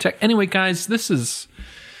getting a tech. Anyway, guys, this is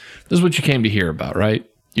what you came to hear about, right?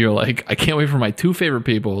 You're like, I can't wait for my two favorite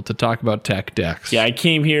people to talk about Tech Decks. Yeah, I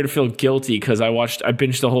came here to feel guilty because I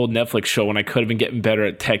binged the whole Netflix show when I could have been getting better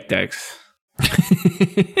at Tech Decks.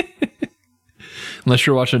 Unless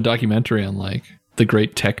you're watching a documentary on like the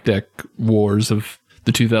great Tech Deck wars of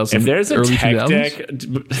the 2000s. If there's a Tech 2000s?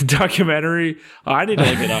 Deck documentary, I need to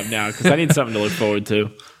look it up now because I need something to look forward to.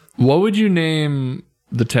 What would you name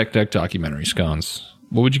the Tech Deck documentary, Scones?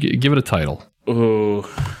 What would you give it a title? Ooh.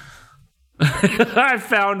 I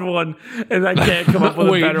found one, and I can't come up with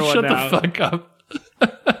a better one now. Shut the fuck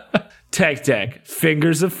up. Tech Deck,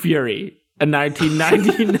 Fingers of Fury, a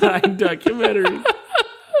 1999 documentary.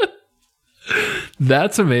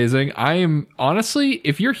 That's amazing. I am, honestly,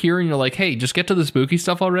 if you're here and you're like, hey, just get to the spooky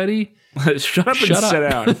stuff already. Shut up and sit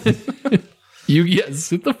down.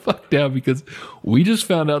 Sit the fuck down because we just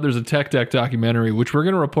found out there's a Tech Deck documentary, which we're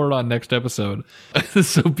going to report on next episode.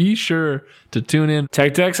 So be sure to tune in.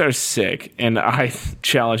 Tech Decks are sick, and I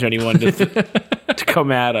challenge anyone to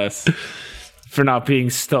come at us for not being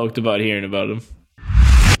stoked about hearing about them.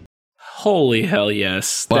 Holy hell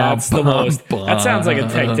yes. That's the most. That sounds like a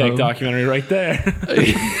Tech Deck documentary right there.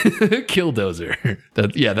 Killdozer.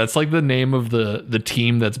 That's like the name of the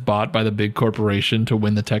team that's bought by the big corporation to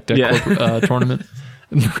win the Tech Deck tournament.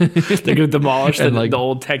 They're going to demolish the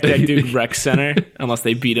old Tech Deck dude rec center unless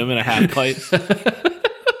they beat him in a half pipe.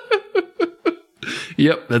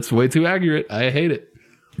 Yep, that's way too accurate. I hate it.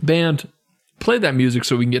 Band, play that music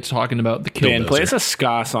so we can get to talking about the Killdozer. Man, play us a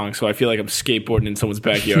ska song so I feel like I'm skateboarding in someone's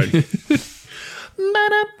backyard.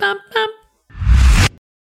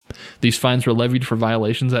 These fines were levied for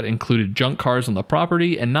violations that included junk cars on the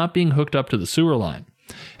property and not being hooked up to the sewer line.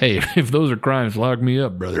 Hey, if those are crimes, lock me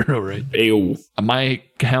up, brother. All right. Ayo. My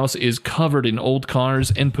house is covered in old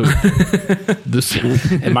cars and poop.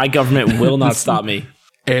 And my government will not stop me.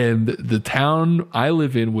 And the town I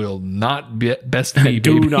live in will not best me.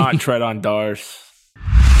 Do not tread on Dars.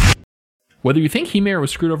 Whether you think He-Mayor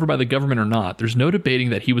was screwed over by the government or not, there's no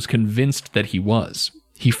debating that he was convinced that he was.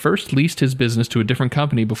 He first leased his business to a different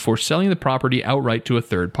company before selling the property outright to a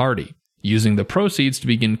third party, using the proceeds to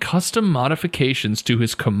begin custom modifications to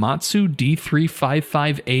his Komatsu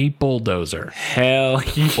D355A bulldozer. Hell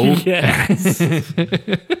yes.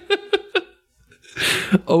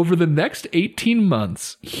 Over the next 18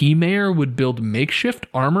 months, He-Mayor would build makeshift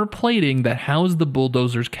armor plating that housed the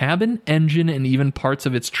bulldozer's cabin, engine, and even parts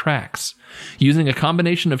of its tracks. Using a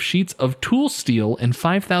combination of sheets of tool steel and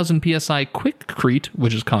 5,000 psi quickcrete,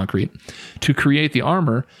 which is concrete, to create the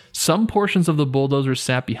armor, some portions of the bulldozer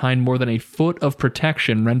sat behind more than a foot of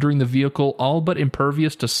protection, rendering the vehicle all but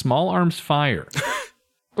impervious to small arms fire.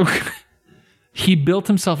 He built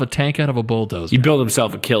himself a tank out of a bulldozer. He built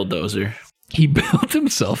himself a killdozer. He built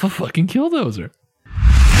himself a fucking killdozer.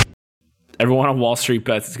 Everyone on Wall Street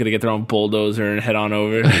bets is going to get their own bulldozer and head on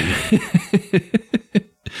over.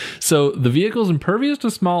 So the vehicle's impervious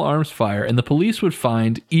to small arms fire, and the police would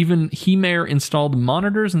find even He-Mayor installed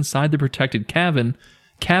monitors inside the protected cabin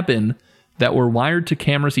that were wired to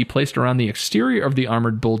cameras he placed around the exterior of the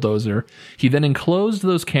armored bulldozer. He then enclosed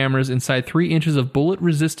those cameras inside 3 inches of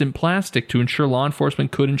bullet-resistant plastic to ensure law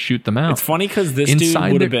enforcement couldn't shoot them out. It's funny because this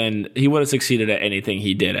dude would have succeeded at anything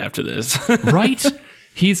he did after this. Right?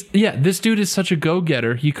 This dude is such a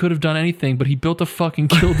go-getter. He could have done anything, but he built a fucking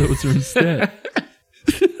killdozer instead.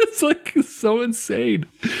 It's like so insane.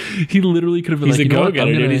 He literally could have been he's a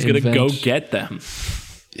go-getter, dude. He's going to go get them.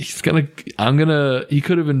 He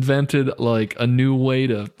could have invented like a new way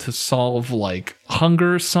to solve like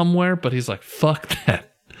hunger somewhere, but he's like, fuck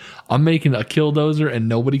that. I'm making a killdozer and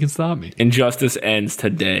nobody can stop me. Injustice ends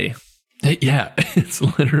today. Yeah, it's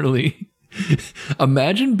literally,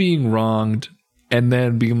 imagine being wronged and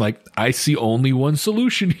then being like, I see only one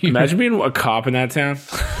solution here. Imagine being a cop in that town.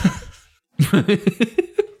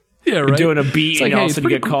 Yeah, right. Doing a beat and all of a sudden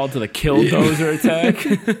get called to the killdozer attack.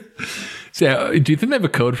 So, do you think they have a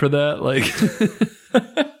code for that? Like,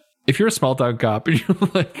 if you're a small town cop and you're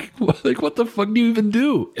like, what the fuck do you even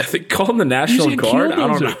do? I think call them the National Guard. I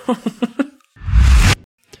don't know.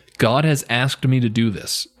 God has asked me to do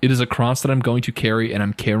this. It is a cross that I'm going to carry, and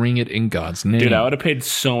I'm carrying it in God's name. Dude, I would have paid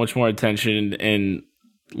so much more attention in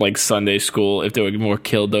like Sunday school if there were more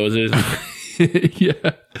killdozers.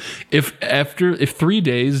 Yeah. If 3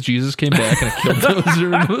 days Jesus came back and a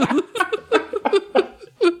killdozer.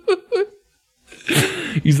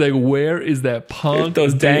 He's like, where is that punk?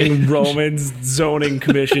 Those dang Romans zoning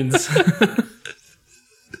commissions.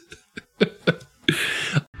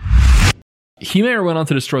 He-Mayer went on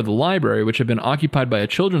to destroy the library, which had been occupied by a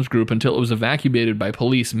children's group until it was evacuated by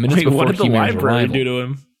police minutes before what did the He-Mayer's library arrival. do to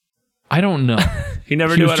him? I don't know. He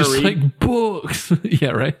never knew how to read. Like books.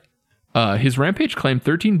 Yeah, right. His rampage claimed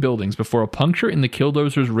 13 buildings before a puncture in the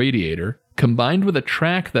killdozer's radiator, combined with a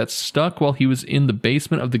track that stuck while he was in the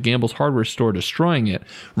basement of the Gamble's hardware store destroying it,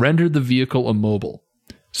 rendered the vehicle immobile.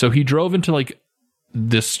 So he drove into like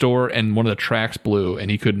this store and one of the tracks blew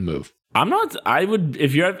and he couldn't move.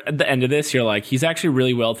 If you're at the end of this, you're like, he's actually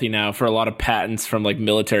really wealthy now for a lot of patents from like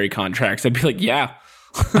military contracts. I'd be like, yeah.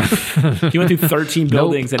 He went through 13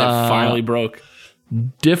 buildings and it finally broke.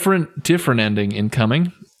 Different ending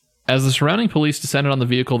incoming. As the surrounding police descended on the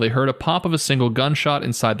vehicle, they heard a pop of a single gunshot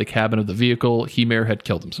inside the cabin of the vehicle. He-Mayer had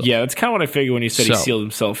killed himself. Yeah, that's kind of what I figured when you said he sealed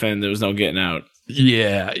himself in. There was no getting out.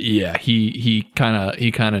 Yeah. He kind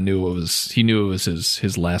of knew it was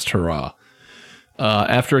his last hurrah.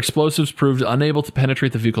 After explosives proved unable to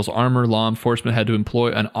penetrate the vehicle's armor, law enforcement had to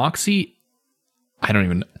employ an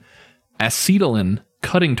acetylene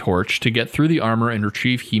cutting torch to get through the armor and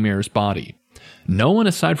retrieve He-Mayer's body. No one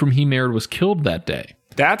aside from He-Mayer was killed that day.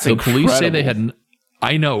 That's incredible. Police say they had.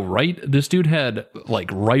 I know, right? This dude had like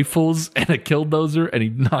rifles and a killdozer, and he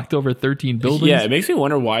knocked over 13 buildings. Yeah, it makes me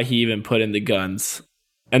wonder why he even put in the guns.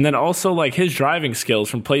 And then also, like, his driving skills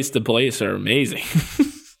from place to place are amazing.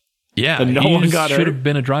 Yeah, but no one got hurt. Should have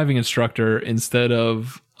been a driving instructor instead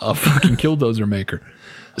of a fucking killdozer maker.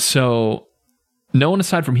 So, no one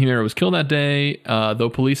aside from He-Mayer was killed that day, though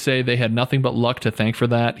police say they had nothing but luck to thank for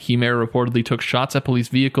that. He-Mayer reportedly took shots at police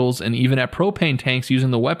vehicles and even at propane tanks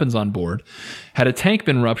using the weapons on board. Had a tank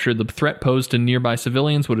been ruptured, the threat posed to nearby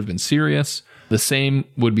civilians would have been serious. The same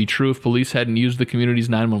would be true if police hadn't used the community's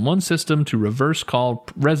 911 system to reverse call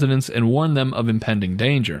residents and warn them of impending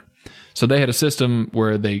danger. So they had a system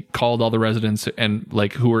where they called all the residents and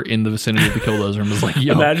like who were in the vicinity of the killdozer and was like,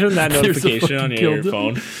 yo, imagine that notification on your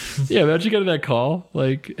phone. Yeah, imagine getting that call.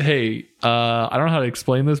 Like, hey, I don't know how to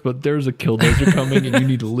explain this, but there's a killdozer coming and you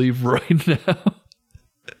need to leave right now.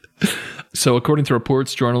 So according to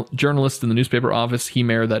reports, journalists in the newspaper office,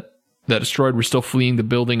 He-Mayer that destroyed were still fleeing the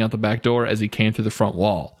building out the back door as he came through the front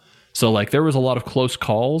wall. So like there was a lot of close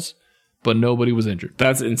calls, but nobody was injured.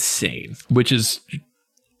 That's insane. Which is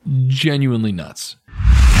genuinely nuts.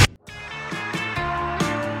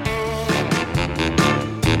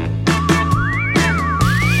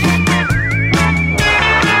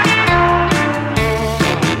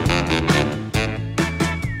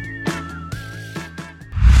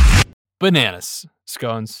 Bananas,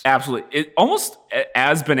 Scones. Absolutely. It almost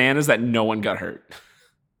as bananas that no one got hurt.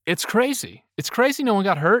 It's crazy. It's crazy no one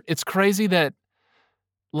got hurt. It's crazy that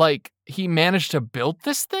like he managed to build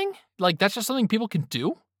this thing. Like that's just something people can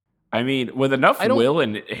do. I mean, with enough will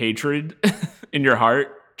and hatred in your heart.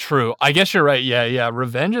 True. I guess you're right. Yeah.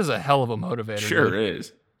 Revenge is a hell of a motivator. Sure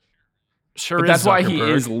is. Sure but is. That's why he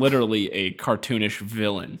is literally a cartoonish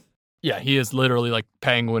villain. Yeah, he is literally like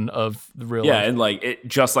Penguin of the real life. Yeah, and like it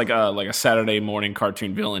just like a Saturday morning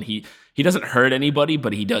cartoon villain. He doesn't hurt anybody,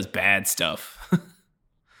 but he does bad stuff.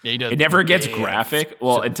 Yeah, he does. It never gets graphic.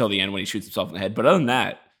 Well, until the end when he shoots himself in the head. But other than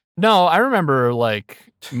that. No, I remember like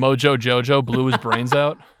Mojo Jojo blew his brains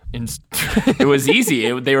out. It was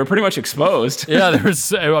easy. They were pretty much exposed. Yeah, there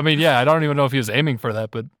was. I mean, yeah, I don't even know if he was aiming for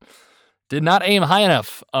that, but did not aim high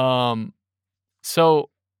enough. So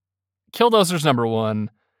Killdozer's number one.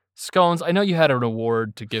 Scones, I know you had an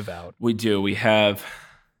award to give out. We do. We have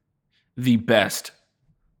the best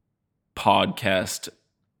podcast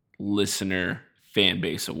listener fan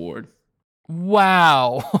base award.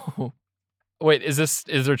 Wow. Wait, is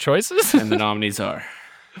there choices? And the nominees are...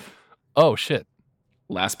 Oh, shit.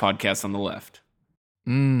 Last Podcast on the Left.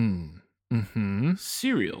 Mm-hmm.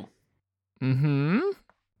 Serial. Mm-hmm.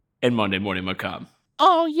 And Monday Morning Macabre.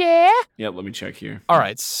 Oh, yeah? Yeah, let me check here. All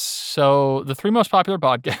right, so the 3 most popular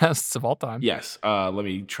podcasts of all time. Yes, let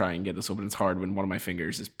me try and get this open. It's hard when one of my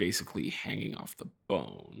fingers is basically hanging off the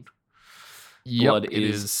bone. Yep, blood it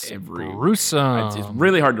is everywhere. gruesome. It's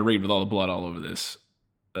really hard to read with all the blood all over this.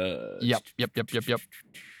 Yep.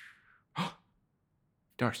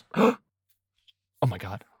 Dars. Oh my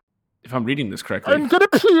God. If I'm reading this correctly. I'm gonna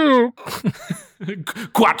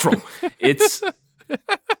puke. Quattro. It's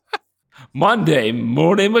Monday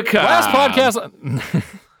Morning Macabre. Last podcast.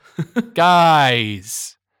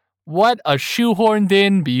 Guys, what a shoehorned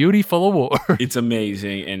in beautiful award. It's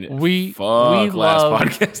amazing. And we last love...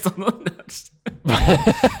 podcast on the left.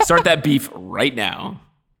 Start that beef right now.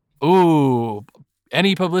 Ooh.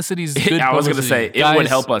 Any publicity is good. I was going to say, it would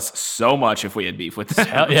help us so much if we had beef with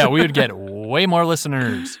that. Yeah, we would get way more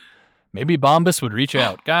listeners. Maybe Bombas would reach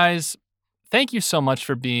out. Guys, thank you so much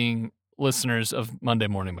for being listeners of Monday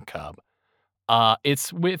Morning Macabre.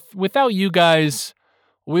 It's without you guys,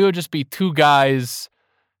 we would just be two guys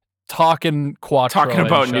talking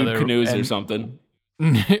about new canoes or something.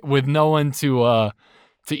 With no one to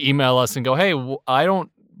email us and go, hey,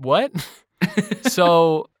 what?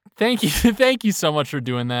 So... Thank you so much for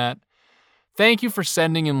doing that. Thank you for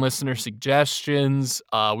sending in listener suggestions.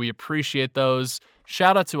 We appreciate those.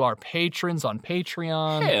 Shout out to our patrons on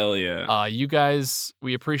Patreon. Hell yeah. You guys,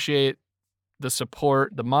 we appreciate the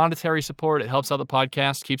support, the monetary support. It helps out the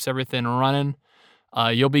podcast, keeps everything running.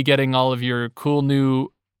 You'll be getting all of your cool new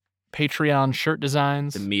Patreon shirt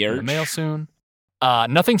designs in the mail soon.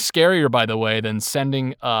 Nothing scarier, by the way, than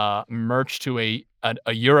sending merch to a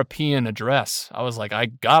European address. I was like,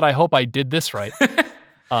 I hope I did this right.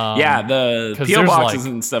 Yeah, the P.O. boxes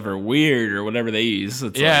and stuff are weird or whatever they use.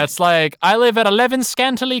 It's like, I live at 11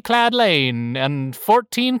 scantily clad lane and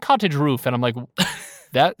 14 cottage roof. And I'm like,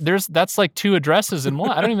 that's like 2 addresses in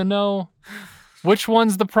one. I don't even know which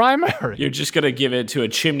one's the primary. You're just going to give it to a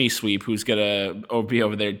chimney sweep who's going to be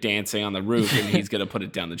over there dancing on the roof and he's going to put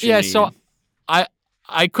it down the chimney. Yeah, so...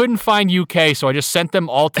 I couldn't find UK, so I just sent them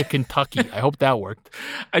all to Kentucky. I hope that worked.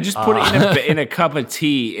 I just put it in a cup of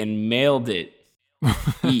tea and mailed it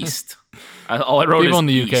east. All I wrote People in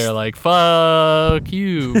the east. UK are like, fuck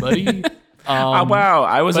you, buddy. Wow,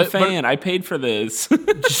 I was a fan. I paid for this.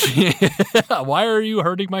 Why are you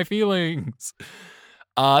hurting my feelings?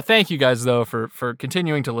 Thank you guys, though, for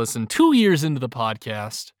continuing to listen. 2 years into the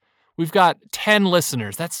podcast, we've got 10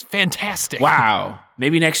 listeners. That's fantastic. Wow.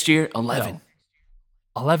 Maybe next year, 11. No.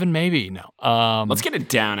 11 maybe. No. Let's get it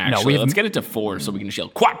down, actually. Let's get it to 4 so we can just yell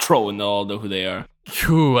Quattro and they'll all know who they are.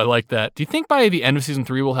 Ooh, I like that. Do you think by the end of season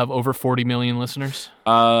 3 we'll have over 40 million listeners?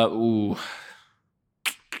 Ooh.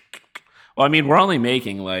 Well, I mean, we're only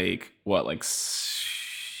making like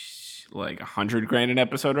 $100,000 an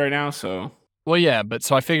episode right now, so. Well, yeah, but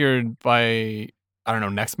so I figured by, I don't know,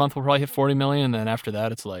 next month we'll probably hit 40 million, and then after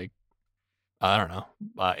that it's like, I don't know,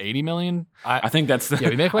 80 million? I think that's the,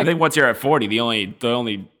 I think once you're at 40, the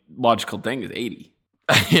only logical thing is 80.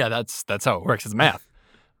 Yeah, that's how it works. It's math.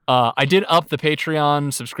 I did up the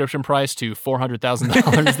Patreon subscription price to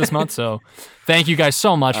 $400,000 this month, so thank you guys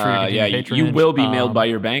so much for your patronage. You will be mailed by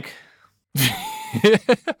your bank.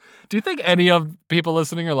 Do you think any of people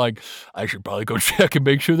listening are like, I should probably go check and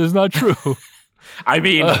make sure that's not true? I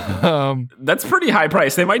mean, that's pretty high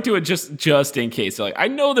price. They might do it just in case. They're like, I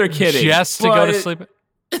know they're kidding. Just to go to sleep.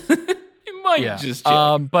 You might just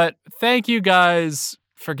check. But thank you guys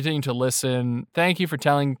for continuing to listen. Thank you for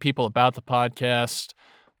telling people about the podcast.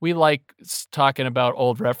 We like talking about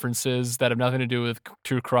old references that have nothing to do with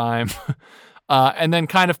true crime. And then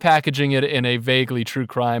kind of packaging it in a vaguely true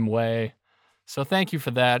crime way. So thank you for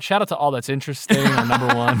that. Shout out to All That's Interesting, our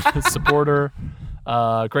number one supporter.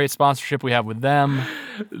 Great sponsorship we have with them.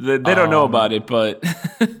 They don't know about it, but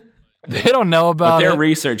they don't know about it. Their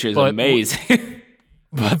research is amazing.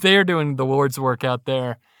 But they're doing the Lord's work out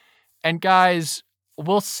there. And guys,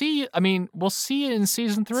 we'll see. I mean, we'll see you in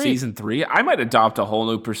season 3. Season 3? I might adopt a whole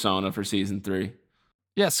new persona for season 3.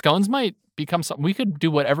 Yeah, Scones might become something. We could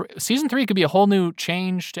do whatever. Season 3 could be a whole new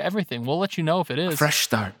change to everything. We'll let you know if it is. A fresh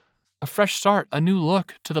start. A fresh start. A new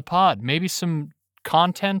look to the pod. Maybe some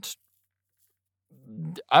content.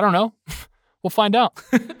 I don't know. We'll find out.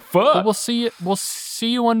 But we'll see you. We'll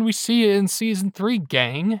see you when we see you in season 3,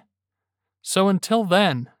 gang. So until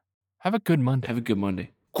then, have a good Monday. Have a good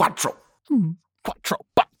Monday. Quattro. Quattro.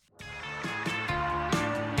 Bye.